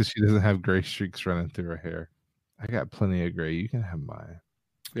tears because she doesn't have gray streaks running through her hair. I got plenty of gray. You can have mine.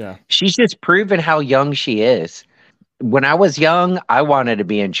 Yeah. She's just proven how young she is. When I was young, I wanted to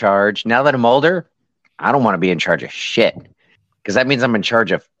be in charge. Now that I'm older, I don't want to be in charge of shit. Because that means I'm in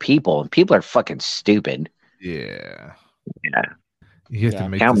charge of people. And people are fucking stupid. Yeah. Yeah. You have to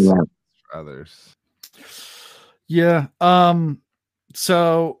make this for others. Yeah.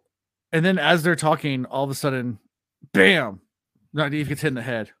 So, and then as they're talking, all of a sudden, bam, Nynaeve gets hit in the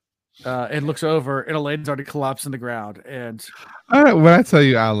head. And looks over, and Elaine's already collapsed in the ground. And when I tell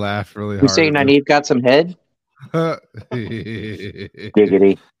you, I laugh really hard. You saying Nynaeve got some head?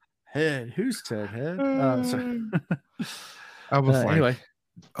 Giggity. Head. Who said head? Sorry. I was like, anyway.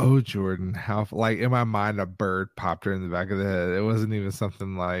 Oh, Jordan, how, like, in my mind, a bird popped her in the back of the head. It wasn't even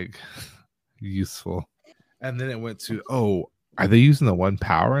something like useful. And then it went to, oh, are they using the one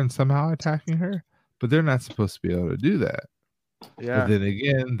power and somehow attacking her? But they're not supposed to be able to do that. Yeah. But then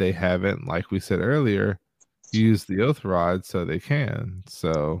again, they haven't, like we said earlier, used the oath rod, so they can.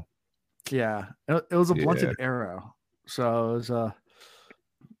 So yeah, it was a blunted arrow. So it was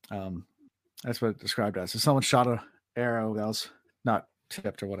that's what it described as. So someone shot an arrow that was not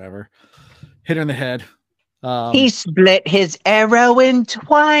tipped or whatever, hit her in the head, He split his arrow in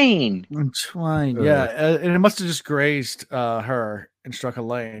twain. Yeah, and it must have just grazed her and struck a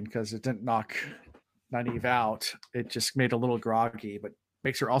lane because it didn't knock Nynaeve out. It just made a little groggy, but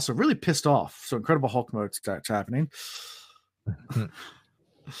makes her also really pissed off. So Incredible Hulk mode starts happening.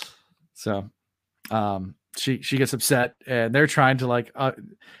 So she gets upset, and they're trying to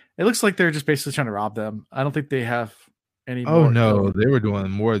it looks like they're just basically trying to rob them. I don't think they have any Oh no, they were doing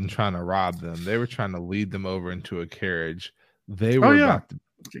more than trying to rob them. They were trying to lead them over into a carriage. They were about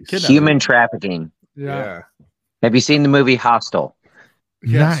to human trafficking. Yeah. Have you seen the movie Hostel?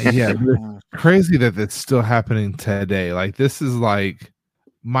 Not yet. Crazy that it's still happening today. Like, this is like,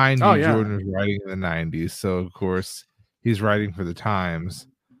 mind you, Jordan was writing in the 90s, so of course he's writing for the times.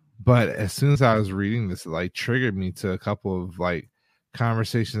 But as soon as I was reading this, it like triggered me to a couple of like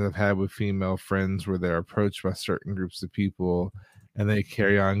conversations I've had with female friends where they're approached by certain groups of people and they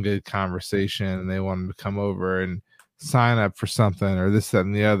carry on good conversation and they want them to come over and sign up for something or this, that,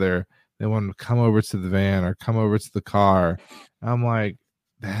 and the other. They want them to come over to the van or come over to the car. I'm like,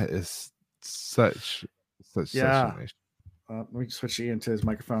 that is such an issue. Let me switch Ian to his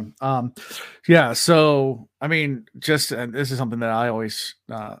microphone. So I mean, and this is something that I always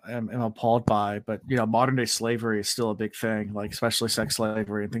am appalled by, but modern day slavery is still a big thing, like especially sex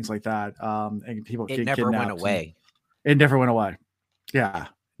slavery and things like that. And people get kidnapped. It never went away. It never went away. Yeah,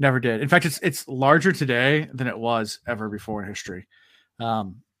 never did. In fact, it's larger today than it was ever before in history.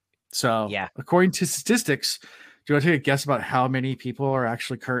 According to statistics, do you want to take a guess about how many people are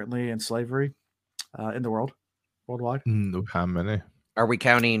actually currently in slavery in the world? Worldwide? How many? Are we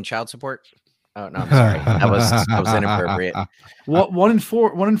counting child support? Oh no, I'm sorry. That was inappropriate. One in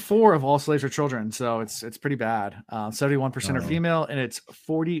four of all slaves are children, so it's pretty bad. 71% are female, and it's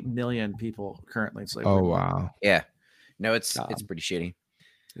 40 million people currently in slavery. Oh wow. Yeah. No, it's pretty shitty.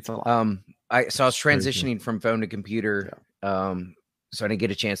 It's a lot. I was transitioning from phone to computer. So I didn't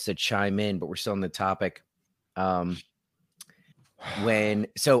get a chance to chime in, but we're still on the topic. Traveling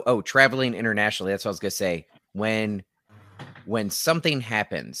internationally, that's what I was gonna say. When something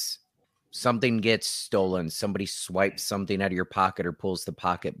happens, something gets stolen, somebody swipes something out of your pocket or pulls the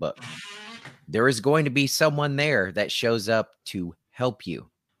pocketbook, there is going to be someone there that shows up to help you.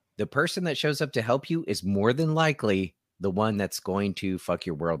 The person that shows up to help you is more than likely the one that's going to fuck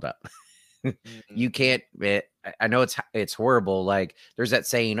your world up. You can't, I know it's horrible. Like there's that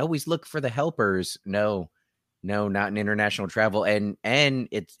saying, always look for the helpers. No, not in international travel. And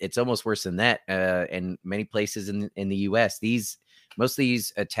it's almost worse than that. In many places in the US, most of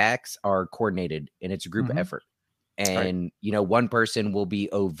these attacks are coordinated and it's a group effort. And, one person will be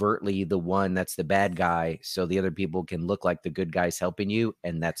overtly the one that's the bad guy. So the other people can look like the good guys helping you.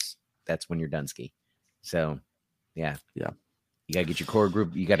 And that's when you're done ski. So yeah. You got to get your core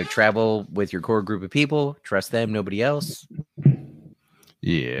group. You got to travel with your core group of people. Trust them, nobody else.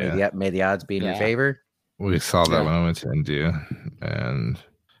 Yeah. May the odds be in your favor. We saw that when I went to India, and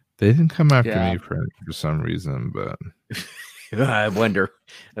they didn't come after me for some reason, but I wonder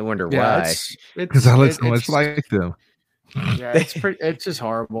why. Because I look so much like them. Yeah, it's just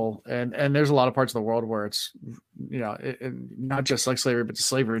horrible, and there's a lot of parts of the world where it's not just like slavery, but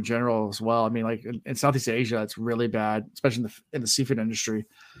slavery in general as well. I mean, like in Southeast Asia, it's really bad, especially in the seafood industry.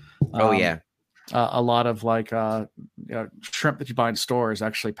 A lot of shrimp that you buy in stores is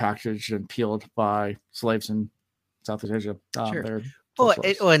actually packaged and peeled by slaves in Southeast Asia. Sure.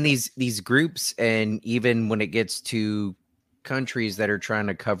 And these groups, and even when it gets to countries that are trying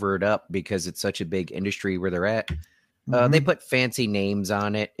to cover it up because it's such a big industry where they're at, they put fancy names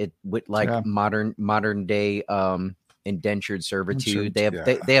on it. It with modern day indentured servitude.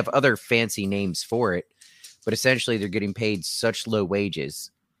 They have other fancy names for it, but essentially they're getting paid such low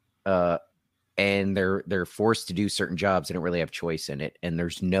wages. And they're forced to do certain jobs. They don't really have choice in it, and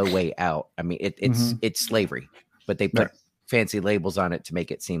there's no way out. I mean, it's slavery, but they put fancy labels on it to make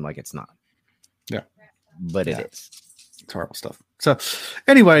it seem like it's not. Yeah, but it is. It's horrible stuff. So,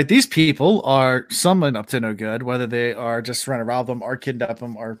 anyway, these people are someone up to no good, whether they are just trying to rob them or kidnap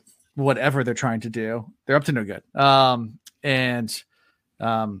them or whatever they're trying to do. They're up to no good. And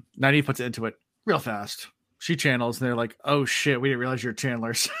Nynaeve puts it into it real fast. She channels, and they're like, "Oh shit, we didn't realize you're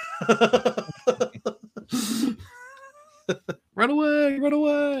channelers." Run away!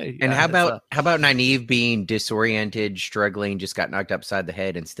 And how about Nynaeve being disoriented, struggling, just got knocked upside the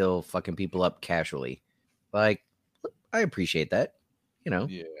head, and still fucking people up casually? Like, I appreciate that. Yeah.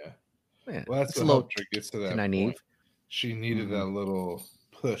 Well, that's the hope it gets to that Nynaeve. Point. She needed that little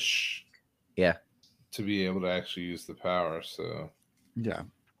push. Yeah. To be able to actually use the power. So. Yeah.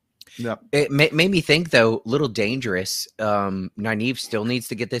 It made me think, though, a little dangerous. Nynaeve still needs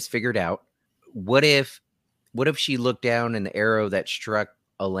to get this figured out. What if What if she looked down and the arrow that struck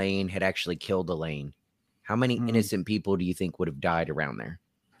Elaine had actually killed Elaine? How many innocent people do you think would have died around there?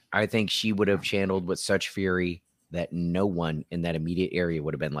 I think she would have channeled with such fury that no one in that immediate area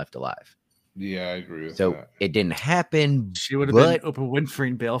would have been left alive. Yeah, I agree with so that. It didn't happen. She would have been Oprah Winfrey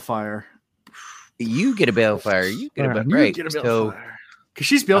and Balefire. You get a Balefire. You get a Balefire. So, because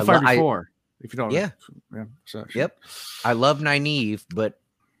she's Balefire before. If you don't, Yep. I love Nynaeve, but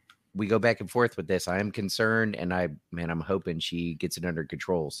we go back and forth with this. I am concerned, and I'm hoping she gets it under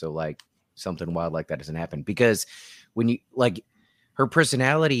control. So like something wild like that doesn't happen, because when you like her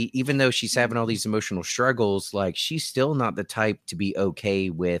personality, even though she's having all these emotional struggles, like she's still not the type to be okay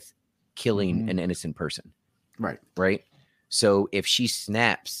with killing an innocent person. Right. So if she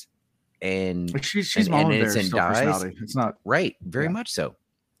snaps and she's an innocent dies, it's not right. Very much so.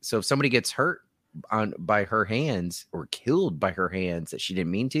 So if somebody gets hurt by her hands or killed by her hands that she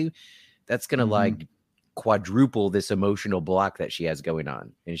didn't mean to, that's going to like quadruple this emotional block that she has going on.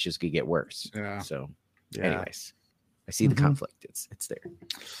 And it's just going to get worse. Yeah. So anyways, I see the conflict. It's there.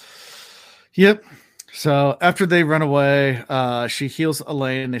 Yep. So after they run away, she heals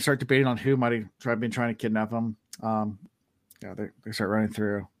Elaine. They start debating on who might have been trying to kidnap them. They start running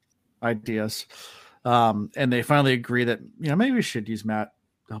through ideas. And they finally agree that, maybe we should use Matt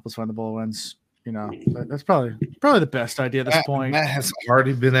to help us find the Bullwinds. That's probably the best idea at this point. Matt has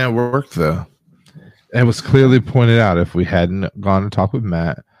already been at work, though. And was clearly pointed out, if we hadn't gone to talk with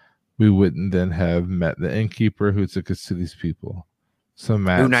Matt, we wouldn't then have met the innkeeper who took us to these people. So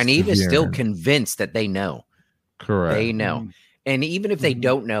Matt, who Nynaeve is still convinced that they know. Correct. They know. And even if they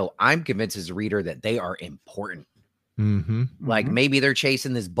don't know, I'm convinced as a reader that they are important. Like maybe they're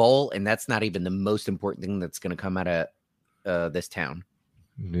chasing this bull, and that's not even the most important thing that's going to come out of this town.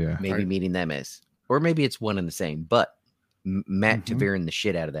 Yeah. Maybe meeting them is. Or maybe it's one and the same. But Matt Taverin the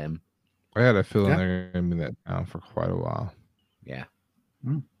shit out of them. I had a feeling they're going to be in that town for quite a while. Yeah.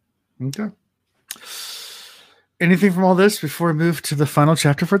 Okay. Anything from all this before we move to the final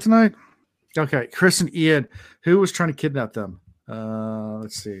chapter for tonight? Okay. Chris and Ian, who was trying to kidnap them?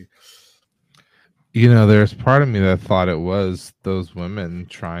 Let's see. There's part of me that thought it was those women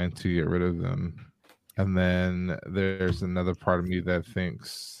trying to get rid of them. And then there's another part of me that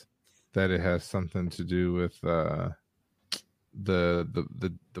thinks that it has something to do with the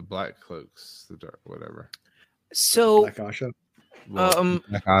black cloaks, the dark whatever. So Black Asha. Black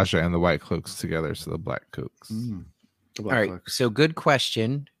Asha and the white cloaks together, so the black cloaks. All right. Cloaks. So good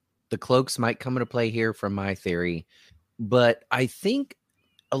question. The cloaks might come into play here from my theory, but I think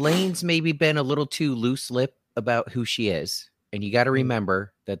Elaine's maybe been a little too loose-lipped about who she is. And you got to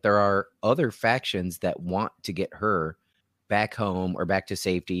remember that there are other factions that want to get her back home or back to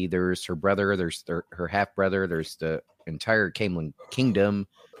safety. There's her brother, there's her half-brother, there's the entire Camelin kingdom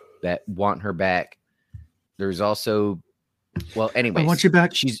that want her back. There's also, well, anyway, I want you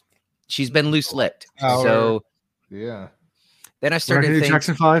back. She's been loose-lipped. So yeah. Then I started to think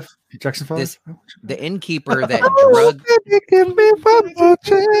Jackson 5. Jackson 5. The innkeeper that drugged.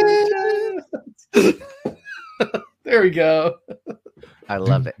 There we go. I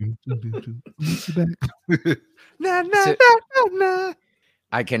love it.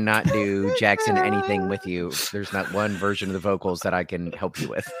 I cannot do Jackson anything with you. There's not one version of the vocals that I can help you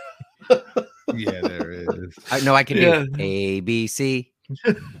with. Yeah, there is. I can do A, B, C.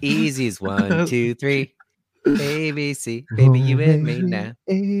 Easy as 1, 2, 3. A, B, C. Baby, you and me now.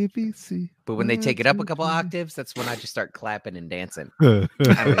 A, B, C. But when they take it up a couple octaves, that's when I just start clapping and dancing. I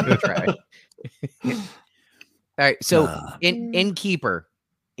don't even try. All right. So Innkeeper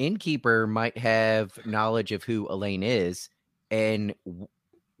might have knowledge of who Elaine is. And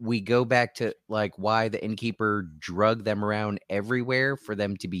we go back to like why the Innkeeper drugged them around everywhere for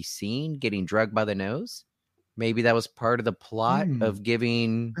them to be seen, getting drugged by the nose. Maybe that was part of the plot of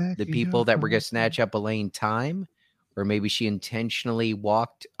giving the people that were going to snatch up Elaine time. Or maybe she intentionally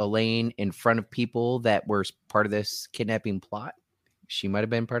walked Elaine in front of people that were part of this kidnapping plot. She might have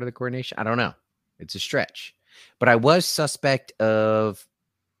been part of the coordination. I don't know. It's a stretch. But I was suspect of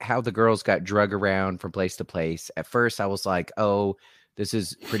how the girls got drugged around from place to place. At first, I was like, oh, this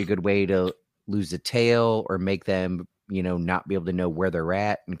is a pretty good way to lose a tail or make them, not be able to know where they're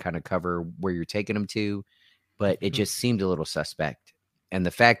at and kind of cover where you're taking them to. But it just seemed a little suspect. And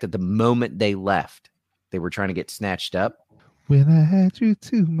the fact that the moment they left, they were trying to get snatched up. When I had you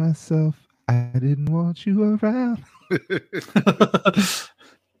to myself, I didn't want you around.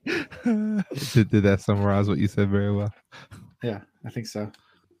 Did that summarize what you said very well? Yeah, I think so.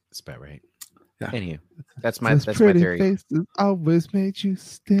 That's about right. Yeah. Anywho, that's my theory. Faces always made you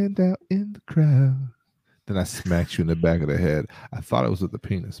stand out in the crowd. Then I smacked you in the back of the head. I thought it was with the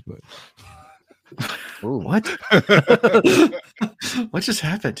penis, but Ooh. What? What just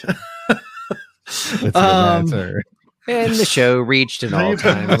happened? And the show reached an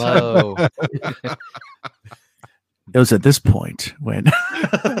all-time low. It was at this point when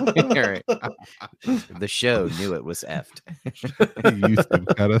the show knew it was effed.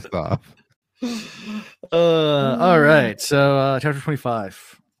 YouTube cut us off. All right. So chapter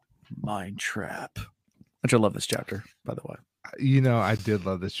 25, Mind Trap. Which I love this chapter, by the way. You know, I did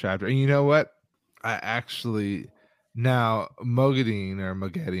love this chapter. And you know what? I actually now Mogadine or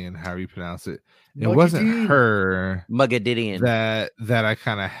Mogadine, however you pronounce it. It wasn't her Mogadinian that I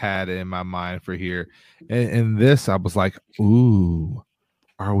kind of had in my mind for here. And this, I was like, ooh,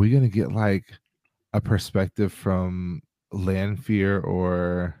 are we gonna get like a perspective from Lanfear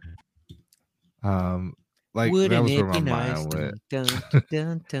or like wouldn't that was it where my be mind went.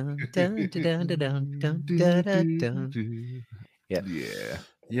 Yeah.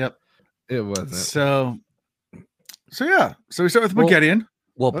 Yep. It wasn't. So yeah. So we start with Mogadine.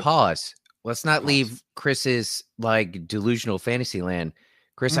 Well, pause. Let's not leave Chris's like delusional fantasy land.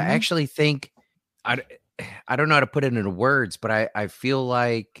 Chris, I actually think I don't know how to put it into words, but I feel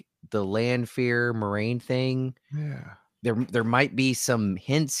like the Lanfear Moraine thing. Yeah. There might be some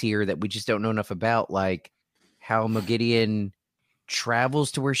hints here that we just don't know enough about, like how Mogadine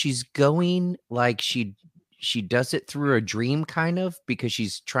travels to where she's going. Like she does it through a dream, kind of, because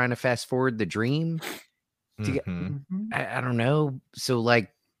she's trying to fast forward the dream. I don't know. So like,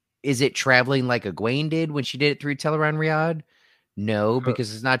 is it traveling like Egwene did when she did it through Teleron Riyadh? No,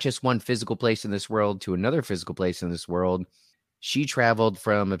 because it's not just one physical place in this world to another physical place in this world. She traveled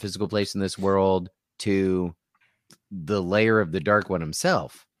from a physical place in this world to the lair of the Dark One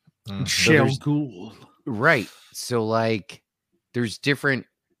himself. Shell Ghoul. Right. So like there's different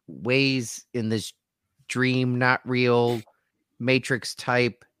ways in this dream, not real, Matrix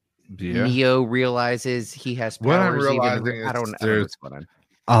type. Yeah. Neo realizes he has powers. What I'm realizing I don't know what's going on.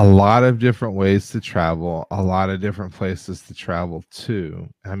 A lot of different ways to travel, a lot of different places to travel to.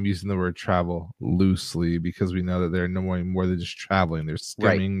 I'm using the word travel loosely because we know that they're no more than just traveling. They're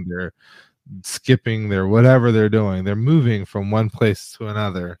skimming, they're skipping, they're whatever they're doing. They're moving from one place to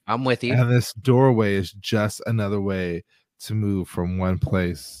another. I'm with you. And this doorway is just another way to move from one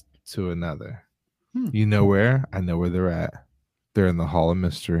place to another. You know where? I know where they're at. They're in the Hall of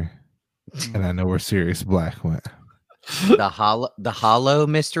Mystery. And I know where Sirius Black went. The hollow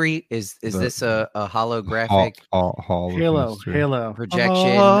mystery is this a holographic Halo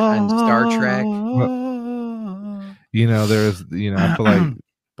projection on Star Trek? You know, there's I feel like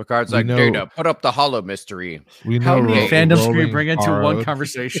Picard's like, Data, put up the hollow mystery. We know how many fandoms can we bring into one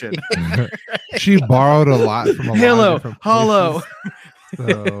conversation? She borrowed a lot from a Halo, lot of different Hollow.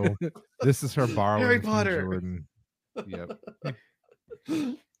 So this is her borrowing Harry from Potter. Jordan. Yep.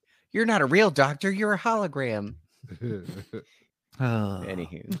 You're not a real doctor, you're a hologram.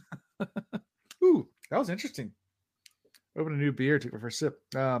 Anywho. Ooh, that was interesting. Open a new beer, took my first sip.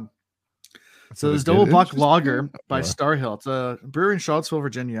 So this Double Block Lager by Starhill. It's a brewery in Charlottesville,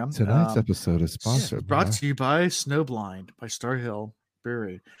 Virginia. Tonight's episode is sponsored. Brought to you by Snowblind by Starhill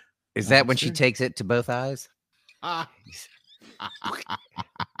Brewery. Is that when she takes it to both eyes?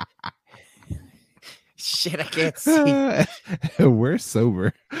 Shit, I can't see. We're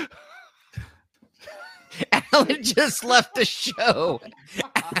sober. Alan just left the show.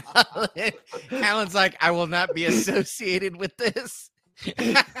 Alan's like, I will not be associated with this.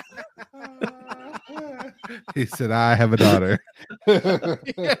 He said, I have a daughter.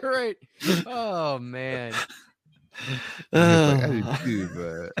 Yeah, right. Oh, man. I do too,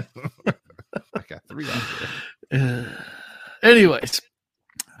 but I got 3 out there. Anyways.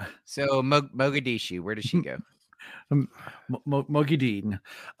 So Mogadishu, where does she go? Mogadine.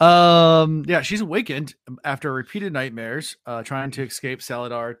 Yeah, she's awakened after repeated nightmares, trying to escape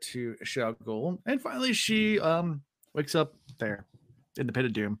Saladar to Shell Ghoul, and finally she wakes up there in the Pit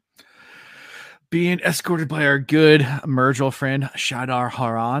of Doom, being escorted by our good Murgel friend Shadar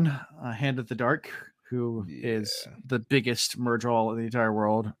Haran, Hand of the Dark, who is the biggest Murgel in the entire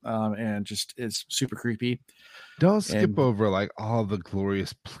world, and just is super creepy. Don't skip over like all the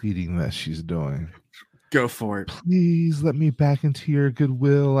glorious pleading that she's doing. Go for it. Please let me back into your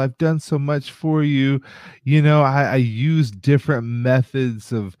goodwill. I've done so much for you. You know, I use different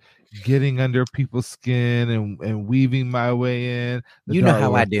methods of getting under people's skin and weaving my way in. You know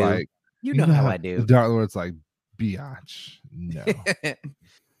how I do. Like, you know how I do. The Dark Lord's like, biatch, no.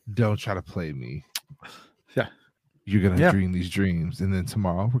 Don't try to play me. Yeah. You're going to dream these dreams. And then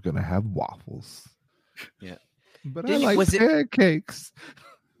tomorrow we're going to have waffles. Yeah. But I like pancakes.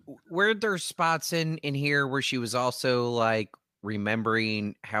 Were there spots in here where she was also like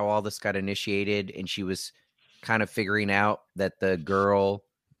remembering how all this got initiated, and she was kind of figuring out that the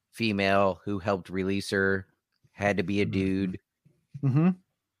female who helped release her had to be a dude. Mm-hmm.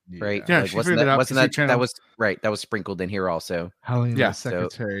 Right. Yeah, like, she wasn't figured it out that was right. That was sprinkled in here also. Helena,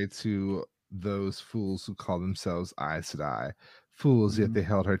 secretary to those fools who call themselves Aes Sedai. Fools, yet they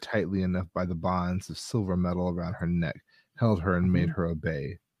held her tightly enough by the bonds of silver metal around her neck, held her and made her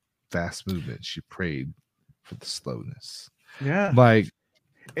obey. Fast movement, she prayed for the slowness. Yeah. Like,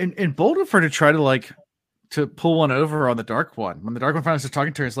 and bold of her to try to pull one over on the Dark One. When the Dark One finally starts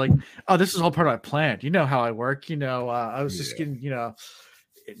talking to her, it's like, oh, this is all part of my plan. You know how I work. I was just getting,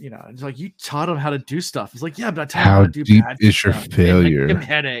 it's like, you taught him how to do stuff. It's like, yeah, but I taught him how to do deep bad is stuff. your failure? Give him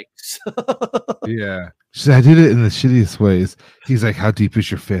headaches. Yeah. She said, I did it in the shittiest ways. He's like, how deep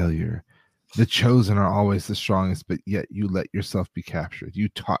is your failure? The chosen are always the strongest, but yet you let yourself be captured. You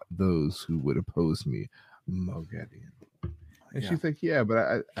taught those who would oppose me, Moghedien. And she's like, yeah,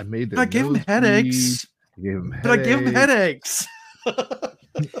 but I made them. I gave him headaches. I gave him headaches. But I gave him headaches.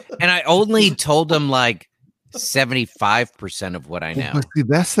 And I only told him like 75% of what I know. But see,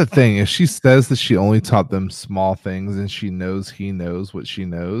 that's the thing. If she says that she only taught them small things and she knows he knows what she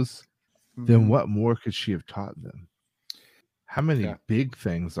knows, then what more could she have taught them? How many big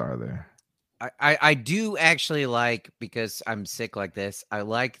things are there? I do actually like, because I'm sick like this, I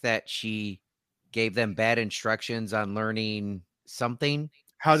like that she gave them bad instructions on learning something.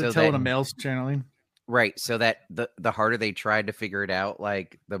 How to tell when a male's channeling. Right. So that the harder they tried to figure it out,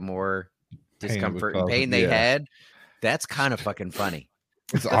 like the more discomfort and pain they had. That's kind of fucking funny.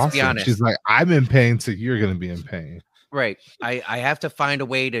 It's awesome. Be honest. She's like, I'm in pain, so you're going to be in pain. Right. I have to find a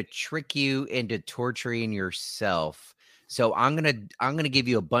way to trick you into torturing yourself. So I'm gonna give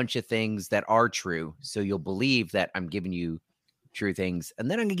you a bunch of things that are true, so you'll believe that I'm giving you true things,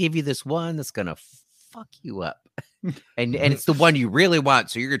 and then I'm gonna give you this one that's gonna fuck you up, and it's the one you really want.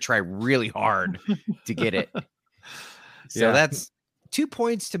 So you're gonna try really hard to get it. So that's 2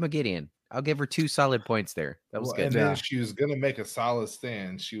 points to Moghedien. I'll give her 2 solid points there. That was good. And then she was gonna make a solid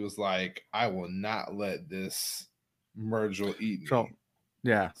stand. She was like, "I will not let this Myrgel eat me."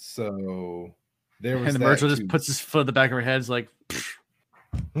 Yeah. So. And the Myrgel just puts his foot in the back of her head, like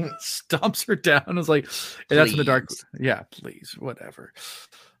stomps her down. It's like, and that's when the dark. Yeah, please, whatever.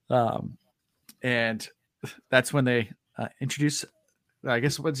 And that's when they introduce. I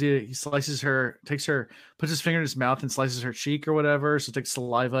guess he slices her, takes her, puts his finger in his mouth and slices her cheek or whatever. So takes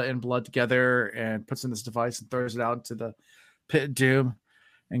saliva and blood together and puts in this device and throws it out into the pit of doom,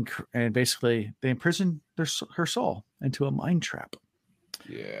 and basically they imprison her soul into a mind trap.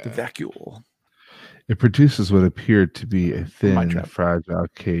 Yeah, the vacuole. It produces what appeared to be a thin, fragile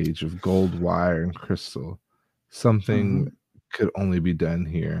cage of gold wire and crystal. Something could only be done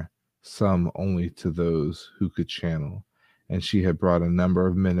here, some only to those who could channel. And she had brought a number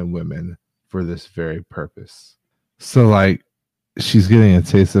of men and women for this very purpose. So, like, she's getting a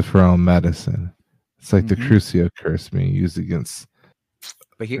taste of her own medicine. It's like the Crucio curse being used against.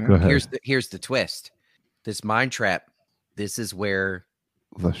 But here's the twist. This mind trap, this is where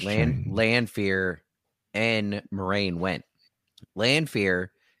Lanfear and Moiraine went.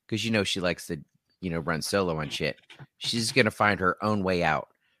 Lanfear, because she likes to run solo on shit. She's gonna find her own way out.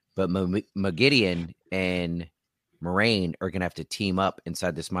 But Moghedien and Moiraine are gonna have to team up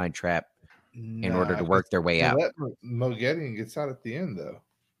inside this mind trap in order to work their way out. Moghedien gets out at the end, though.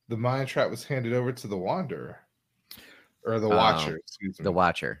 The mind trap was handed over to the Wanderer, or the Watcher. Excuse me. The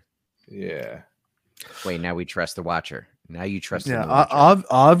Watcher. Yeah. Wait, now we trust the Watcher. Now you trust. Yeah,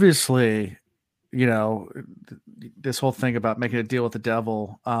 obviously. This whole thing about making a deal with the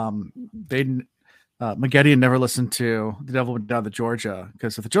devil, Moghedien never listened to the devil went down to Georgia,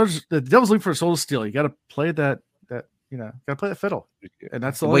 because if the devil's looking for a soul to steal, you got to play that play the fiddle, and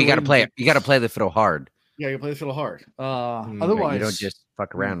that's the you got to play it. You got to play the fiddle hard. Yeah, you play the fiddle hard. Otherwise, you don't just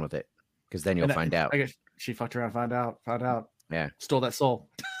fuck around with it, because then you'll find out. I guess she fucked around, found out. Yeah, stole that soul.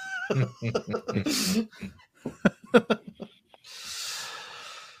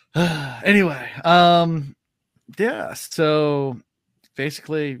 Anyway, so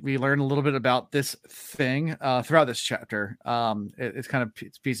basically we learn a little bit about this thing throughout this chapter. It's kind of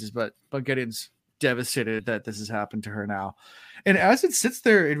pieces, but Gideon's devastated that this has happened to her now, and as it sits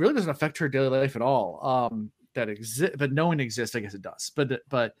there, it really doesn't affect her daily life at all. But knowing exists, I guess it does,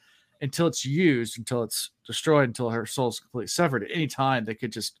 but until it's used, until it's destroyed, until her soul's completely severed, at any time they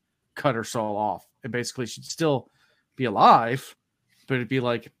could just cut her soul off, and basically she'd still be alive, but it'd be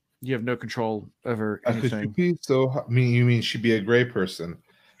like you have no control over anything. How could you be so? You mean she'd be a gray person?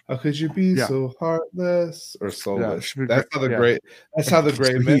 How could you be so heartless or soulless? That's how the gray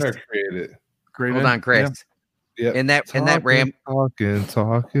men are created. Hold on, Chris. Yeah. And that talking.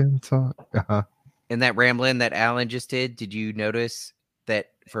 And that rambling that Alan just did you notice that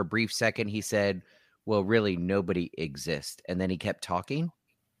for a brief second he said, well, really nobody exists, and then he kept talking?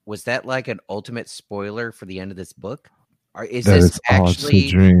 Was that like an ultimate spoiler for the end of this book? Or is that this is actually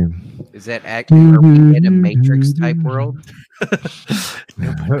a dream? Is that are we in a Matrix type world?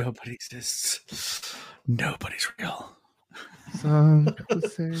 Nobody exists. Nobody's real.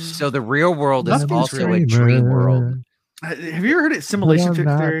 So the real world is Nothing's also real. a dream world. Have you ever heard of simulation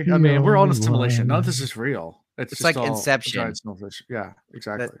theory? I mean, we're all in a simulation. None of this is real. It's just like all Inception. Yeah,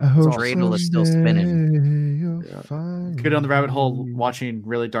 exactly. The dreidel is still spinning. Yeah. Get on the rabbit hole watching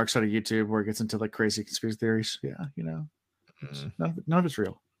really dark side of YouTube where it gets into like crazy conspiracy theories. Yeah, you know, none of it's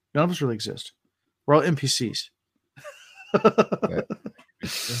real. None of us really exist. We're all NPCs.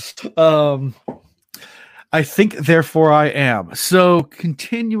 I think, therefore, I am. So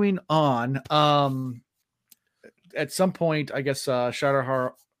continuing on. At some point, I guess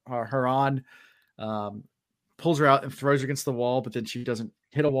Shadow Haran pulls her out and throws her against the wall, but then she doesn't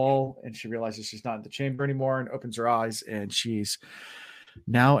hit a wall, and she realizes she's not in the chamber anymore and opens her eyes, and she's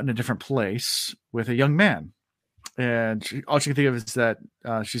now in a different place with a young man. And all she can think of is that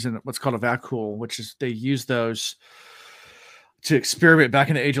she's in what's called a vacuole, which is they use those to experiment back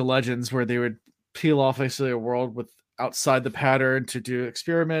in the Age of Legends, where they would peel off basically a world with outside the pattern to do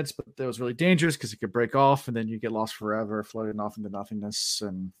experiments, but that was really dangerous because it could break off and then you get lost forever, floating off into nothingness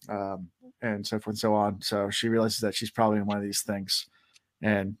and so forth and so on. So she realizes that she's probably in one of these things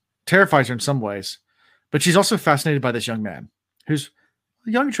and terrifies her in some ways, but she's also fascinated by this young man who's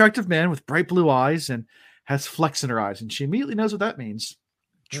a young, attractive man with bright blue eyes and has flecks in her eyes. And she immediately knows what that means.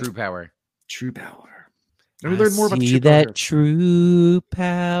 True power. True power. And we learn more about the true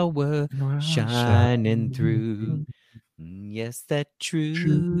power shining through. Yes, that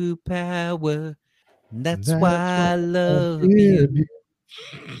true power. That's why I love you.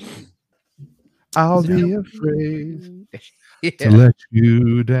 I'll be afraid to let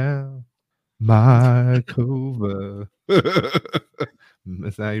you down, my Cova.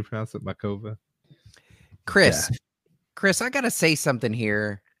 Is that how you pronounce it, my Cova? Chris, I gotta say something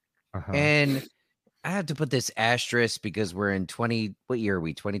here, and I have to put this asterisk because we're in what year are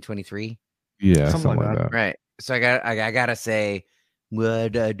we? 2023. Yeah, something like that. Right. So I gotta say, well,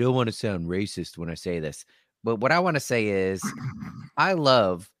 I don't want to sound racist when I say this, but what I want to say is, I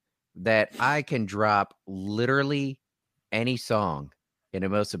love that I can drop literally any song in a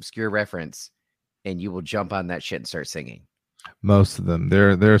most obscure reference, and you will jump on that shit and start singing. Most of them.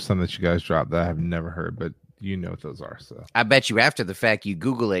 There are some that you guys dropped that I have never heard, but you know what those are. So I bet you after the fact you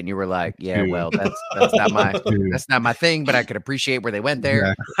Google it and you were like, yeah, well, that's not my thing, but I could appreciate where they went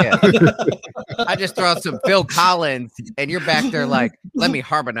there. Exactly. Yeah. I just throw out some Phil Collins and you're back there like, let me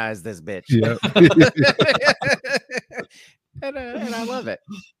harmonize this bitch. Yeah. and I love it.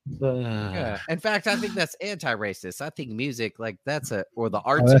 Yeah. In fact, I think that's anti-racist. I think music like or the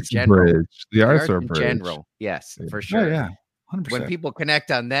arts in general. The arts are a in bridge. General. Yes, for sure. Yeah. 100%. When people connect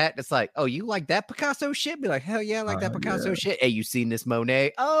on that, it's like, oh, you like that Picasso shit? Be like, hell yeah, I like that Picasso shit. Hey, you seen this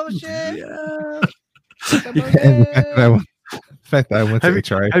Monet? Oh shit. Yeah. The fact that I went to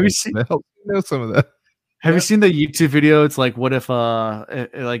try. Have you seen some of that? Have you seen the YouTube video? It's like, what if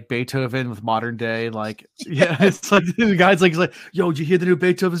like Beethoven with modern day, like, yeah, it's like the guy's like, he's like, yo, did you hear the new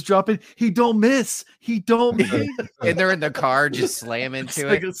Beethoven's dropping? He don't miss. And they're in the car just slamming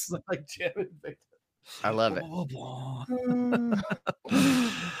to it. It's like jamming Beethoven. I love it.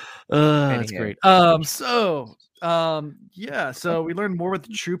 That's great. So we learned more with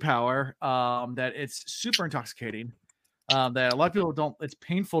the true power, that it's super intoxicating, that a lot of people don't, it's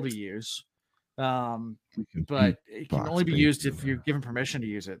painful to use, but it can only be used if you're given permission to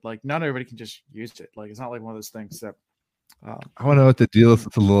use it. Like not everybody can just use it. Like it's not like one of those things that I want to know what the deal is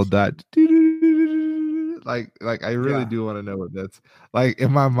with the little dot. Like I really do want to know what that's like.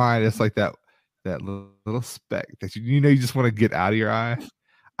 In my mind, it's like that little speck that you just want to get out of your eye.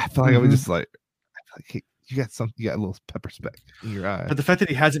 I feel like I would just like, hey, you got a little pepper speck in your eye. But the fact that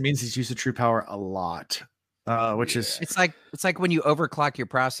he has it means he's used the true power a lot, which is it's like when you overclock your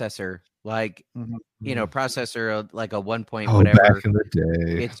processor, like processor like a 1 point whatever. Back in the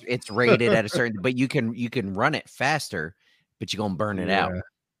day, it's rated at a certain, but you can run it faster, but you're gonna burn it out.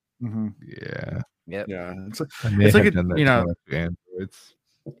 Yeah. Yep. Yeah. It's like Androids.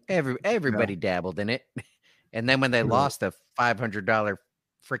 Everybody dabbled in it, and then when they lost a $500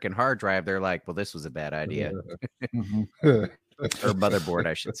 freaking hard drive, they're like, "Well, this was a bad idea," or motherboard,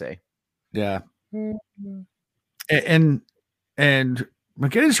 I should say. Yeah, and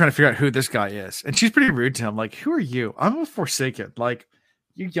McGinnis trying to figure out who this guy is, and she's pretty rude to him. Like, "Who are you? I'm a Forsaken. Like,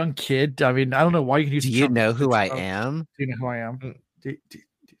 You young kid. I mean, I don't know why you can use. Do you know who I am? Do you know who I am? Do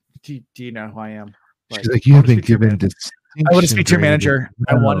you know who I am? She's like, you have been given distinction. I want to speak to your manager.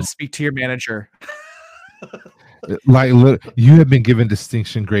 I want to speak to your manager. Like, look, you have been given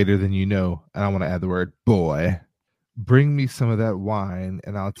distinction greater than you know. And I want to add the word boy. Bring me some of that wine,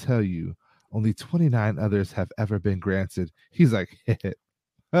 and I'll tell you, only 29 others have ever been granted. He's like,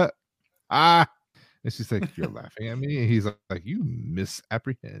 and she's like, you're laughing at me? And he's like, you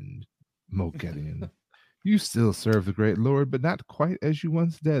misapprehend, Moghedien. You still serve the great Lord, but not quite as you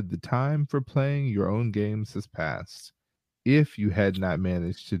once did. The time for playing your own games has passed. If you had not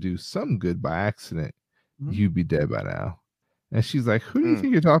managed to do some good by accident, you'd be dead by now. And she's like, who do you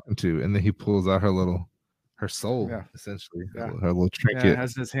think you're talking to? And then he pulls out her soul, essentially, her little trinket. Yeah,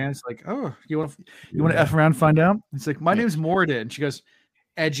 has in his hands like, oh, you want to F around, find out? It's like, my name's Moradin. She goes,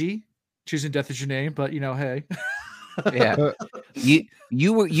 edgy, choosing death as your name, but hey. Yeah,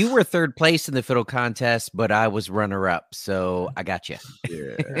 you were third place in the fiddle contest, but I was runner up, so I got you.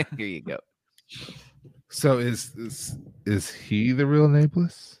 Yeah, here you go. So is he the real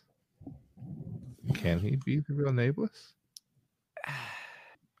Nablus? Can he be the real Nablus?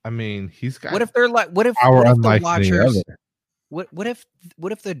 I mean, he's got. What if they're like? What if the Watchers? What if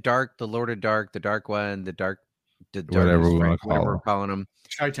the Dark, the Lord of Dark, the Dark One, the whatever we want to call we're calling him,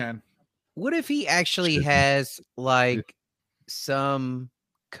 Shaitan. What if he actually has like some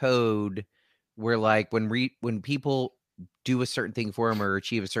code where like when people do a certain thing for him or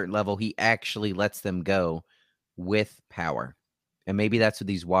achieve a certain level, he actually lets them go with power? And maybe that's what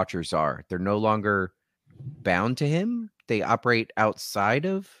these Watchers are. They're no longer bound to him. They operate outside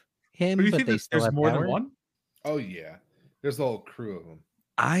of him, but they still have more power? than one? Oh yeah. There's a whole crew of them.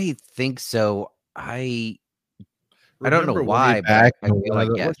 I think so. I don't know why, but I feel like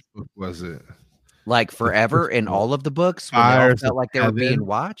yes. What book was it? Like forever in all of the books when they all felt like they were being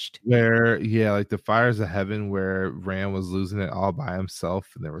watched? Where, like the Fires of Heaven, where Rand was losing it all by himself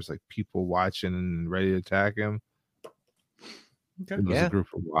and there was like people watching and ready to attack him. Okay. It was a group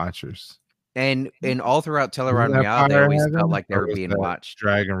of Watchers. And all throughout Teleron Real, they always felt like they were being watched.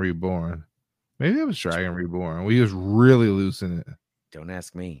 Dragon Reborn. Maybe it was Dragon Reborn. We was really losing it. Don't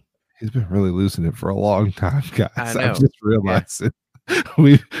ask me. He's been really losing it for a long time, guys. I know. I just realized it.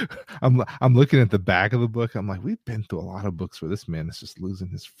 I'm looking at the back of the book. I'm like, we've been through a lot of books where this man is just losing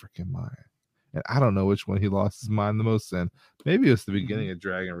his freaking mind. And I don't know which one he lost his mind the most in. Maybe it was the beginning of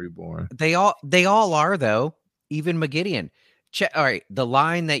Dragon Reborn. They all are, though. Even Moghedien. All right, the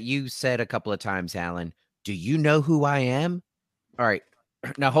line that you said a couple of times, Alan. Do you know who I am? All right.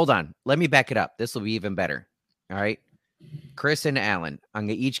 Now, hold on. Let me back it up. This will be even better. All right. Chris and Alan, I'm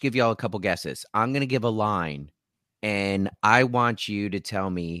going to each give y'all a couple guesses. I'm going to give a line, and I want you to tell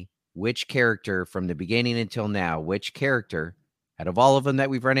me which character from the beginning until now, which character out of all of them that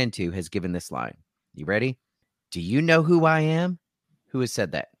we've run into has given this line. You ready? Do you know who I am? Who has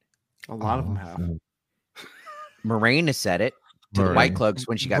said that? A lot of them have. Moraine has said it to the White Cloaks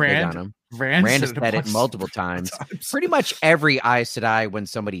when she got big on him. Rand has said it multiple times. Pretty much every Aes Sedai when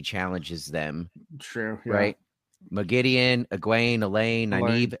somebody challenges them. True. Yeah. Right? Moghedien, Egwene, Elaine,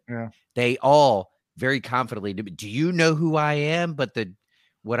 Nynaeve, they all very confidently do you know who I am? But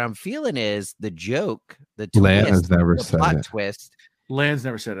what I'm feeling is the joke, the twist, Lan has never said plot it. twist. Lan's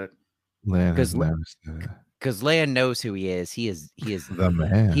never said it. Lan has never said it. Because Lan knows who he is. He is the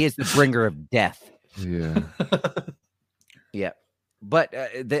man. He is the bringer of death. Yeah. Yeah. But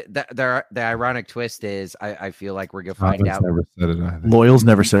the ironic twist is I feel like we're gonna find out. Never said it either. Loyal's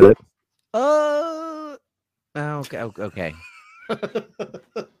never said it. Okay.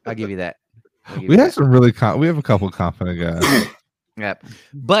 I'll give you that. We have some really we have a couple confident guys. Yep.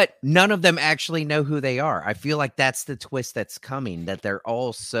 But none of them actually know who they are. I feel like that's the twist that's coming, that they're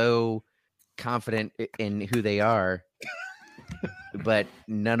all so confident in who they are, but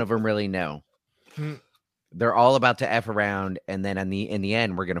none of them really know. They're all about to F around, and then in the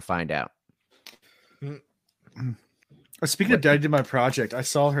end, we're going to find out. Speaking of Daddy Did My Project, I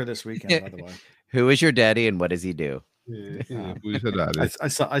saw her this weekend, by the way. Who is your daddy and what does he do? I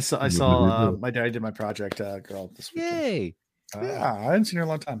saw my Daddy Did My Project girl this weekend. Yay. Yeah, I hadn't seen her in a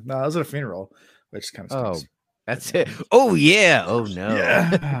long time. No, I was at a funeral, which kind of sucks. That's it. Oh, yeah. Oh, no.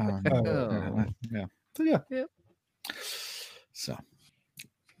 Yeah. Yeah. So,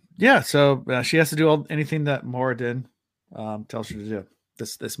 yeah. So she has to do anything that Moradin tells her to do.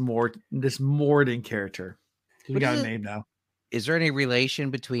 This Moradin character. We got a name now. Is there any relation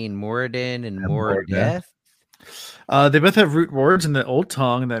between Moradin and Moradeth? They both have root words in the old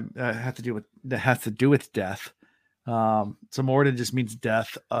tongue that have to do with death. So Morden just means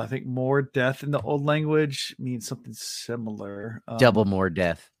death. I think more death in the old language means something similar. Double more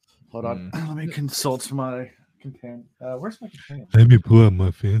death. Hold on. Let me consult my companion. Where's my companion? Let me pull out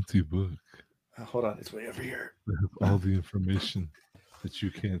my fancy book. Hold on, it's way over here. I have all the information that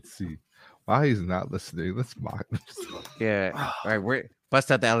you can't see. Why he's not listening? Let's mock him. Yeah. All right, we're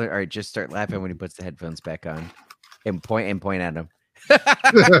bust out the other. All right, just start laughing when he puts the headphones back on, and point at him.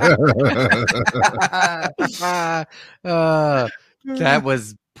 That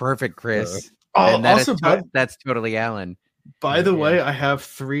was perfect, Chris. And that also, that's totally Alan. By the way, I have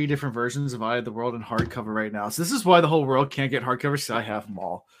 3 different versions of Eye of the World in hardcover right now. So this is why the whole world can't get hardcover. So I have them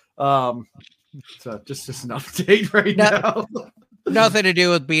all. So just an update right now. Nothing to do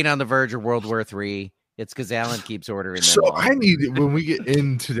with being on the verge of World War III. It's because Alan keeps ordering them. So I need, when we get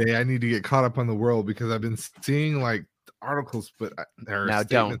in today, I need to get caught up on the world because I've been seeing like articles, but there are now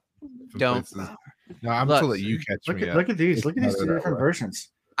don't. No, I'm going to let you catch me. Look at these. Look at these 2 different versions.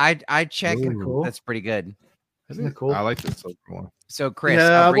 I checked. Cool. That's pretty good. Isn't it cool? I like this silver one. So Chris,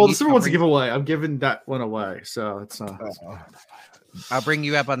 yeah, well, the silver one's a giveaway. I'm giving that one away, so it's. I'll bring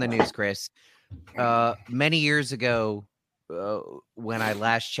you up on the news, Chris. Many years ago, when I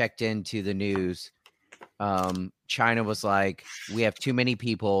last checked into the news, China was like, "We have too many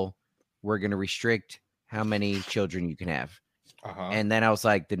people. We're going to restrict how many children you can have." And then I was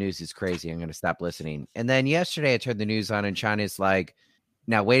like, "The news is crazy. I'm going to stop listening." And then yesterday, I turned the news on, and China's like,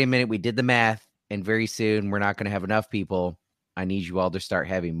 "Now wait a minute. We did the math, and very soon we're not going to have enough people. I need you all to start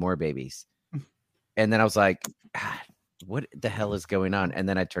having more babies." And then I was like, God, what the hell is going on? And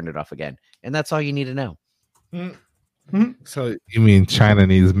then I turned it off again. And that's all you need to know. So you mean China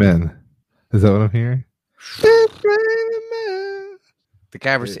needs men? Is that what I'm hearing? The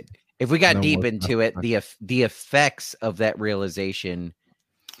conversation. If we got deep into it, the effects of that realization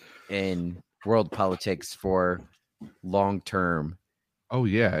in world politics for long term. Oh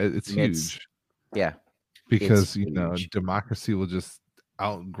yeah, it's huge. Yeah, because democracy will just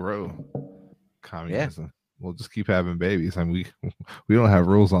outgrow communism. Yeah. We'll just keep having babies. I mean, we don't have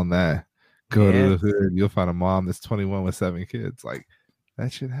rules on that. Go to the hood, you'll find a mom that's 21 with 7 kids. Like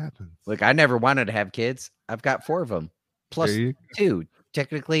that shit happens. Look, I never wanted to have kids. I've got 4 of them, plus 2.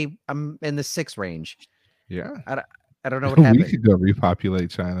 Technically, I'm in the 6 range. Yeah, I don't know what happened. We could go repopulate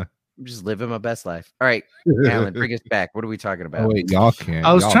China. I'm just living my best life. All right, Alan, bring us back. What are we talking about? Oh, wait, y'all can't.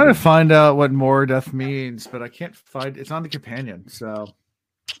 I was trying to find out what more death means, but I can't find it's on the companion. So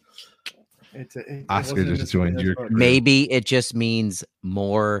Oscar just joined your. Maybe it just means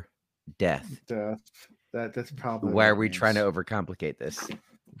more death. That's probably. Why are we trying to overcomplicate this?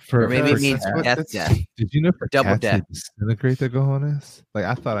 Or maybe it means death. Did you know for double death disintegrate the cojones? Like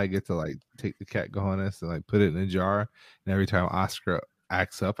I thought I get to like take the cat cojones and like put it in a jar, and every time Oscar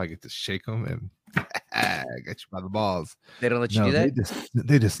acts up, I get to shake them and get you by the balls. They don't let you do that.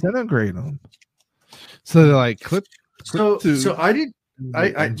 They disintegrate them. So they're like clip. So I did.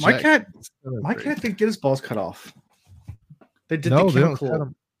 My cat didn't get his balls cut off. They did the chemical. They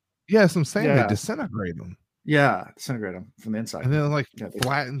don't yes, I'm saying they disintegrate them. Yeah, disintegrate them from the inside, and then like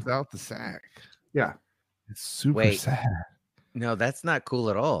flattens out the sack. Yeah, it's super sad. No, that's not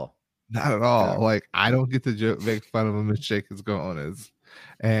cool at all. Not at all. Yeah. Like I don't get to make fun of him and shake his cojones,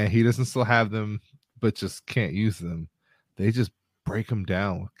 and he doesn't still have them, but just can't use them. They just break them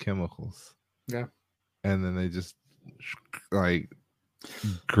down with chemicals. Yeah, and then they just like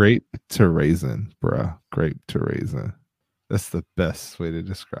grape to raisin, bruh. Grape to raisin. That's the best way to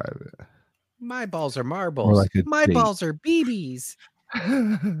describe it. My balls are marbles. Like my balls are BBs.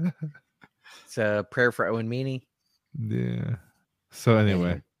 It's a prayer for Owen Meany. Yeah. So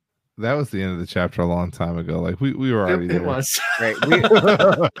anyway, that was the end of the chapter a long time ago. Like we were already there. It was. Right. Chris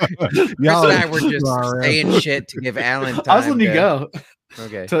and I were just saying shit to give Alan time. I was letting you go.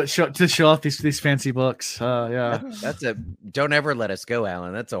 Okay. To show off these fancy books. Yeah. Don't ever let us go,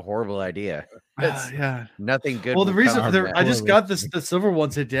 Alan. That's a horrible idea. Yeah. Nothing good. Well, the reason I just got the silver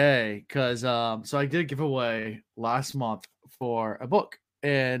one today because so I did a giveaway last month for a book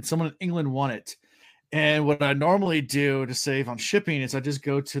and someone in England won it. And what I normally do to save on shipping is I just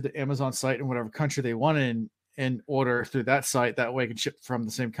go to the Amazon site in whatever country they want in and order through that site. That way I can ship from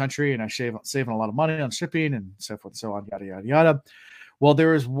the same country and I saving a lot of money on shipping and so forth and so on, yada, yada, yada. Well,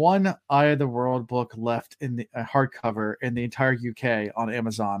 there is one Eye of the World book left in the hardcover in the entire UK on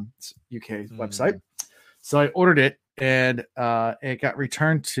Amazon's UK website. So I ordered it and it got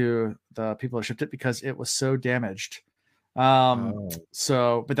returned to the people who shipped it because it was so damaged.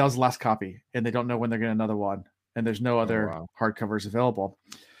 So, but that was the last copy and they don't know when they're getting another one. And there's no other hardcovers available.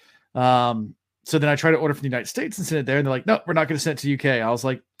 So then I tried to order from the United States and send it there. And they're like, no, we're not going to send it to UK. I was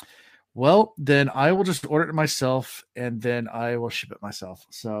like, Well, then I will just order it myself, and then I will ship it myself.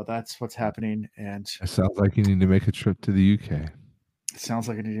 So that's what's happening. And It sounds like you need to make a trip to the UK. it sounds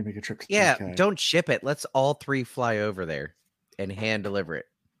like I need to make a trip to the UK. Don't ship it. Let's all 3 fly over there and hand deliver it.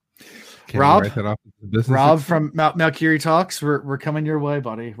 Rob from Malkiri Talks, we're coming your way,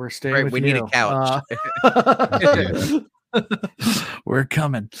 buddy. We're staying with you. We need a couch. We're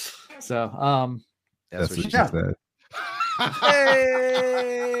coming. So that's what she said.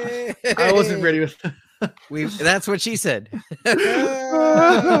 Hey! I wasn't ready with that's what she said.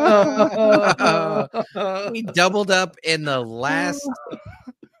 We doubled up in the last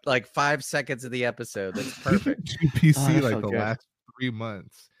like 5 seconds of the episode. That's perfect. GPC like the last 3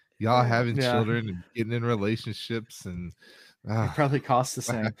 months. Y'all having children and getting in relationships, and it probably costs the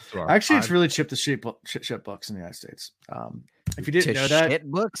same. Actually, it's really cheap to ship books in the United States. If you didn't know that,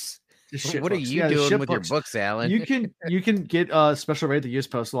 shit books. What books. are you doing with books. Your books, Alan? You can get a special rate at the U.S.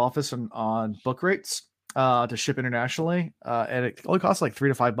 Postal Office on book rates to ship internationally, and it only costs like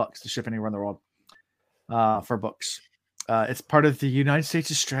 $3 to $5 to ship anywhere in the world for books. It's part of the United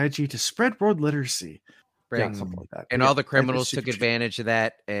States' strategy to spread world literacy. Yeah, something like that. And all the criminals took advantage of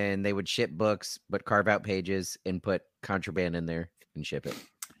that, and they would ship books, but carve out pages and put contraband in there and ship it.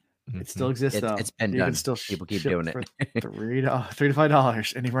 It still exists, though. It's been done. People keep doing it. $3 to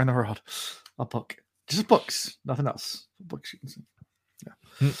 $5 anywhere in the world. A book. Just books. Nothing else. Books you can see. Yeah.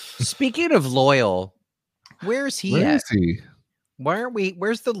 Speaking of Loyal, where's he Where at? is he?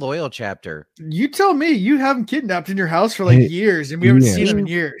 Where's the Loyal chapter? You tell me. You have him kidnapped in your house for like years, and we haven't seen him in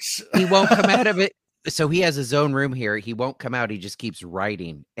years. He won't come out of it. So he has his own room here. He won't come out. He just keeps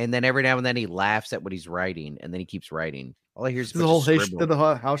writing. And then every now and then he laughs at what he's writing. And then he keeps writing. All I hear is the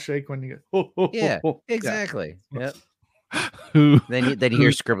whole house shake when you go. Exactly. Yeah. Yep. Then you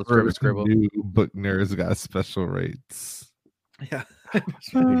hear scribble. New book nerds got special rates. Yeah.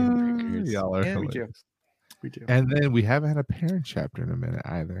 Y'all are hilarious. We do. And then we haven't had a Perrin chapter in a minute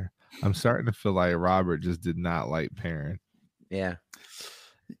either. I'm starting to feel like Robert just did not like Perrin. Yeah.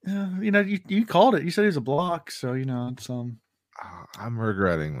 You called it. You said he was a block, so it's I'm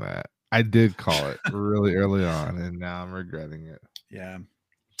regretting that. I did call it really early on, and now I'm regretting it. Yeah.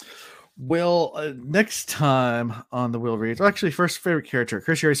 Well, next time on the Will Reads, actually, first favorite character.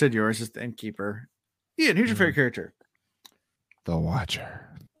 Chris, you already said yours is the Innkeeper. Ian, who's your favorite character? The Watcher.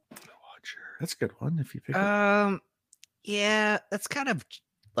 That's a good one. If you pick it. Yeah, that's kind of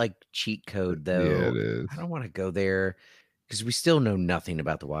like cheat code, though. Yeah, it is. I don't want to go there because we still know nothing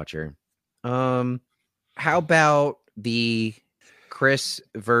about the Watcher. How about the Chris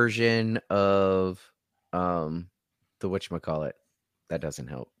version of the whatchamacallit? That doesn't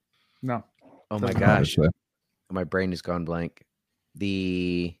help. No. Oh my gosh. My brain has gone blank.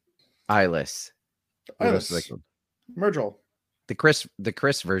 The Eyeless. Myrtle. The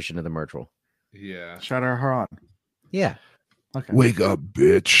Chris version of the Myrtle. Yeah. Shadar Haran. Yeah. Okay. Wake up,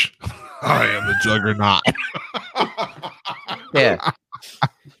 bitch. I am the Juggernaut. Yeah.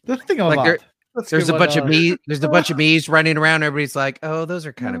 The thing about there's a bunch of me. There's a bunch of me's running around. Everybody's like, "Oh, those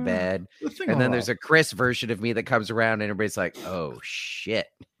are kind of bad." And then there's a Chris version of me that comes around, and everybody's like, "Oh shit,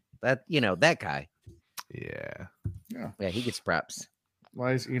 that guy." Yeah. He gets props.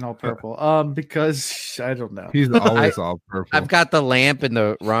 Why is Ian all purple? Because I don't know. He's always all purple. I've got the lamp in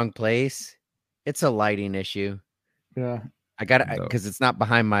the wrong place. It's a lighting issue. Yeah. I got it because it's not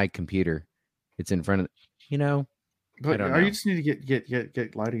behind my computer. It's in front of But you just need to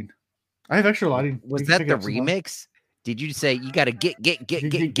get lighting. I have extra lighting. Was that the remix? Did you say you got to get?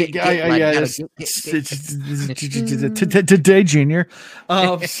 Today, Junior.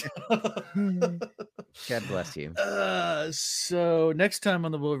 God bless you. So next time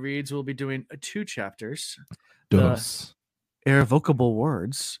on the Will Reads, we'll be doing 2 chapters: Irrevocable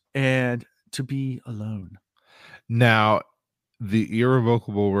Words and To Be Alone. Now, the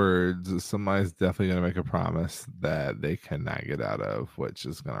irrevocable words, somebody's definitely going to make a promise that they cannot get out of, which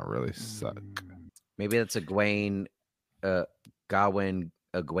is going to really suck. Maybe that's a Gawain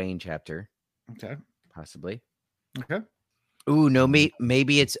chapter. Okay. Possibly. Okay. Ooh, no,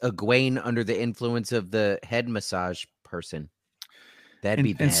 maybe it's a Gawain under the influence of the head massage person. That'd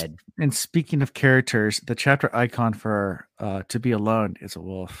be bad. And speaking of characters, the chapter icon for To Be Alone is a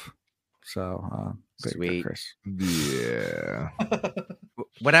wolf. So sweet. Chris. Yeah.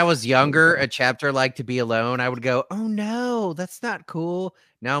 When I was younger, a chapter like To Be Alone, I would go, "Oh no, that's not cool."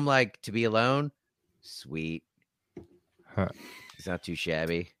 Now I'm like, To Be Alone, sweet. It's not too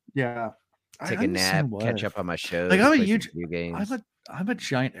shabby. Yeah. Take a nap, catch up on my shows. Like I'm a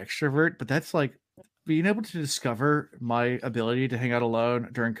giant extrovert, but that's like being able to discover my ability to hang out alone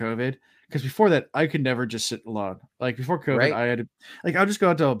during COVID. Because before that, I could never just sit alone. Like before COVID, Right. I had to, like, I'll just go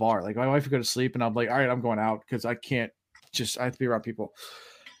out to a bar. Like my wife would go to sleep, and I'm like, all right, I'm going out because I can't I have to be around people.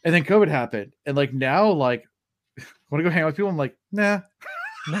 And then COVID happened, and like now, like, want to go hang out with people? I'm like, nah.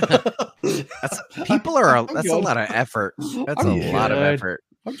 People are. That's a lot of effort. That's a lot of effort.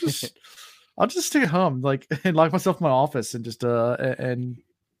 I'll just stay at home, like, and lock myself in my office and just and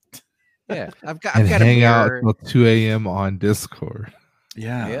yeah, I've got hang out till 2 a.m. on Discord.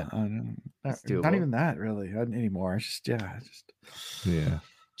 Yeah. Not even that really anymore. It's just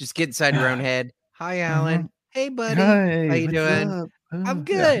just get inside your own head. Hi, Alan. Hey, buddy. Hi, how you doing? I'm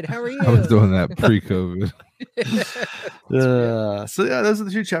good. How are you? I was doing that pre-COVID. So yeah, those are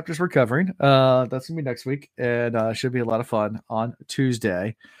the 2 chapters we're covering. That's gonna be next week, and should be a lot of fun on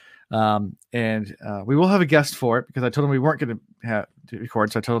Tuesday. And we will have a guest for it because I told him we weren't going to have to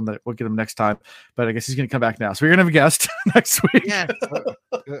record, so I told him that we'll get him next time. But I guess he's going to come back now, so we're going to have a guest next week. Yeah,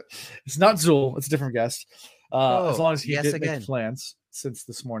 it's not Zool; it's a different guest. As long as he did make plans since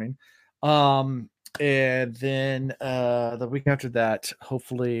this morning. And then the week after that,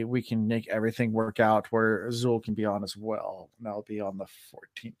 hopefully we can make everything work out where Zool can be on as well. And that'll be on the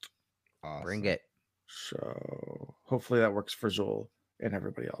 14th. Awesome. Bring it. So hopefully that works for Zool and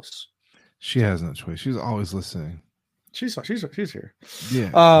everybody else. She has no choice. She's always listening. She's here.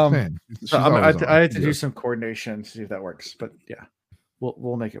 Yeah. So I had to do some coordination to see if that works, but yeah,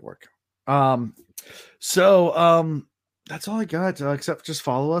 we'll make it work. So that's all I got. Except just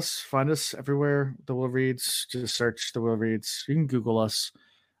follow us, find us everywhere. The Will Reads. Just search the Will Reads. You can Google us.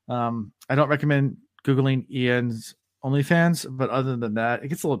 I don't recommend Googling Ian's OnlyFans, but other than that, it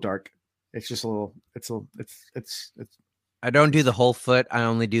gets a little dark. It's just a little. It's. I don't do the whole foot. I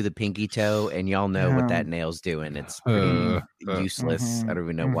only do the pinky toe, and y'all know what that nail's doing. It's pretty useless. I don't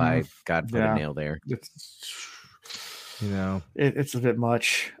even know why God put a nail there. It's a bit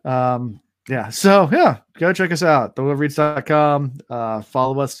much. Yeah. So yeah, go check us out. TheWillReads.com.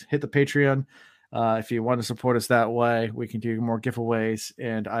 Follow us. Hit the Patreon. If you want to support us that way, we can do more giveaways,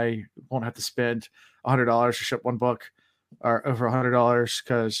 and I won't have to spend $100 to ship one book, or over $100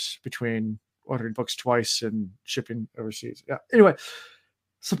 because between ordering books twice and shipping overseas. Yeah. Anyway,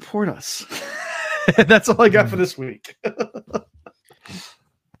 support us. That's all I got for this week.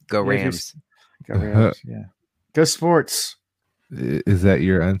 Go Rams. Go Rams. Yeah. Go sports. Is that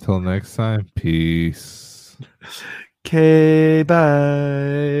your until next time? Peace. Okay,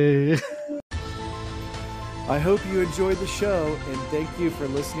 bye. I hope you enjoyed the show, and thank you for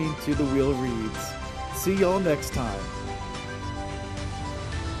listening to The Will Reads. See y'all next time.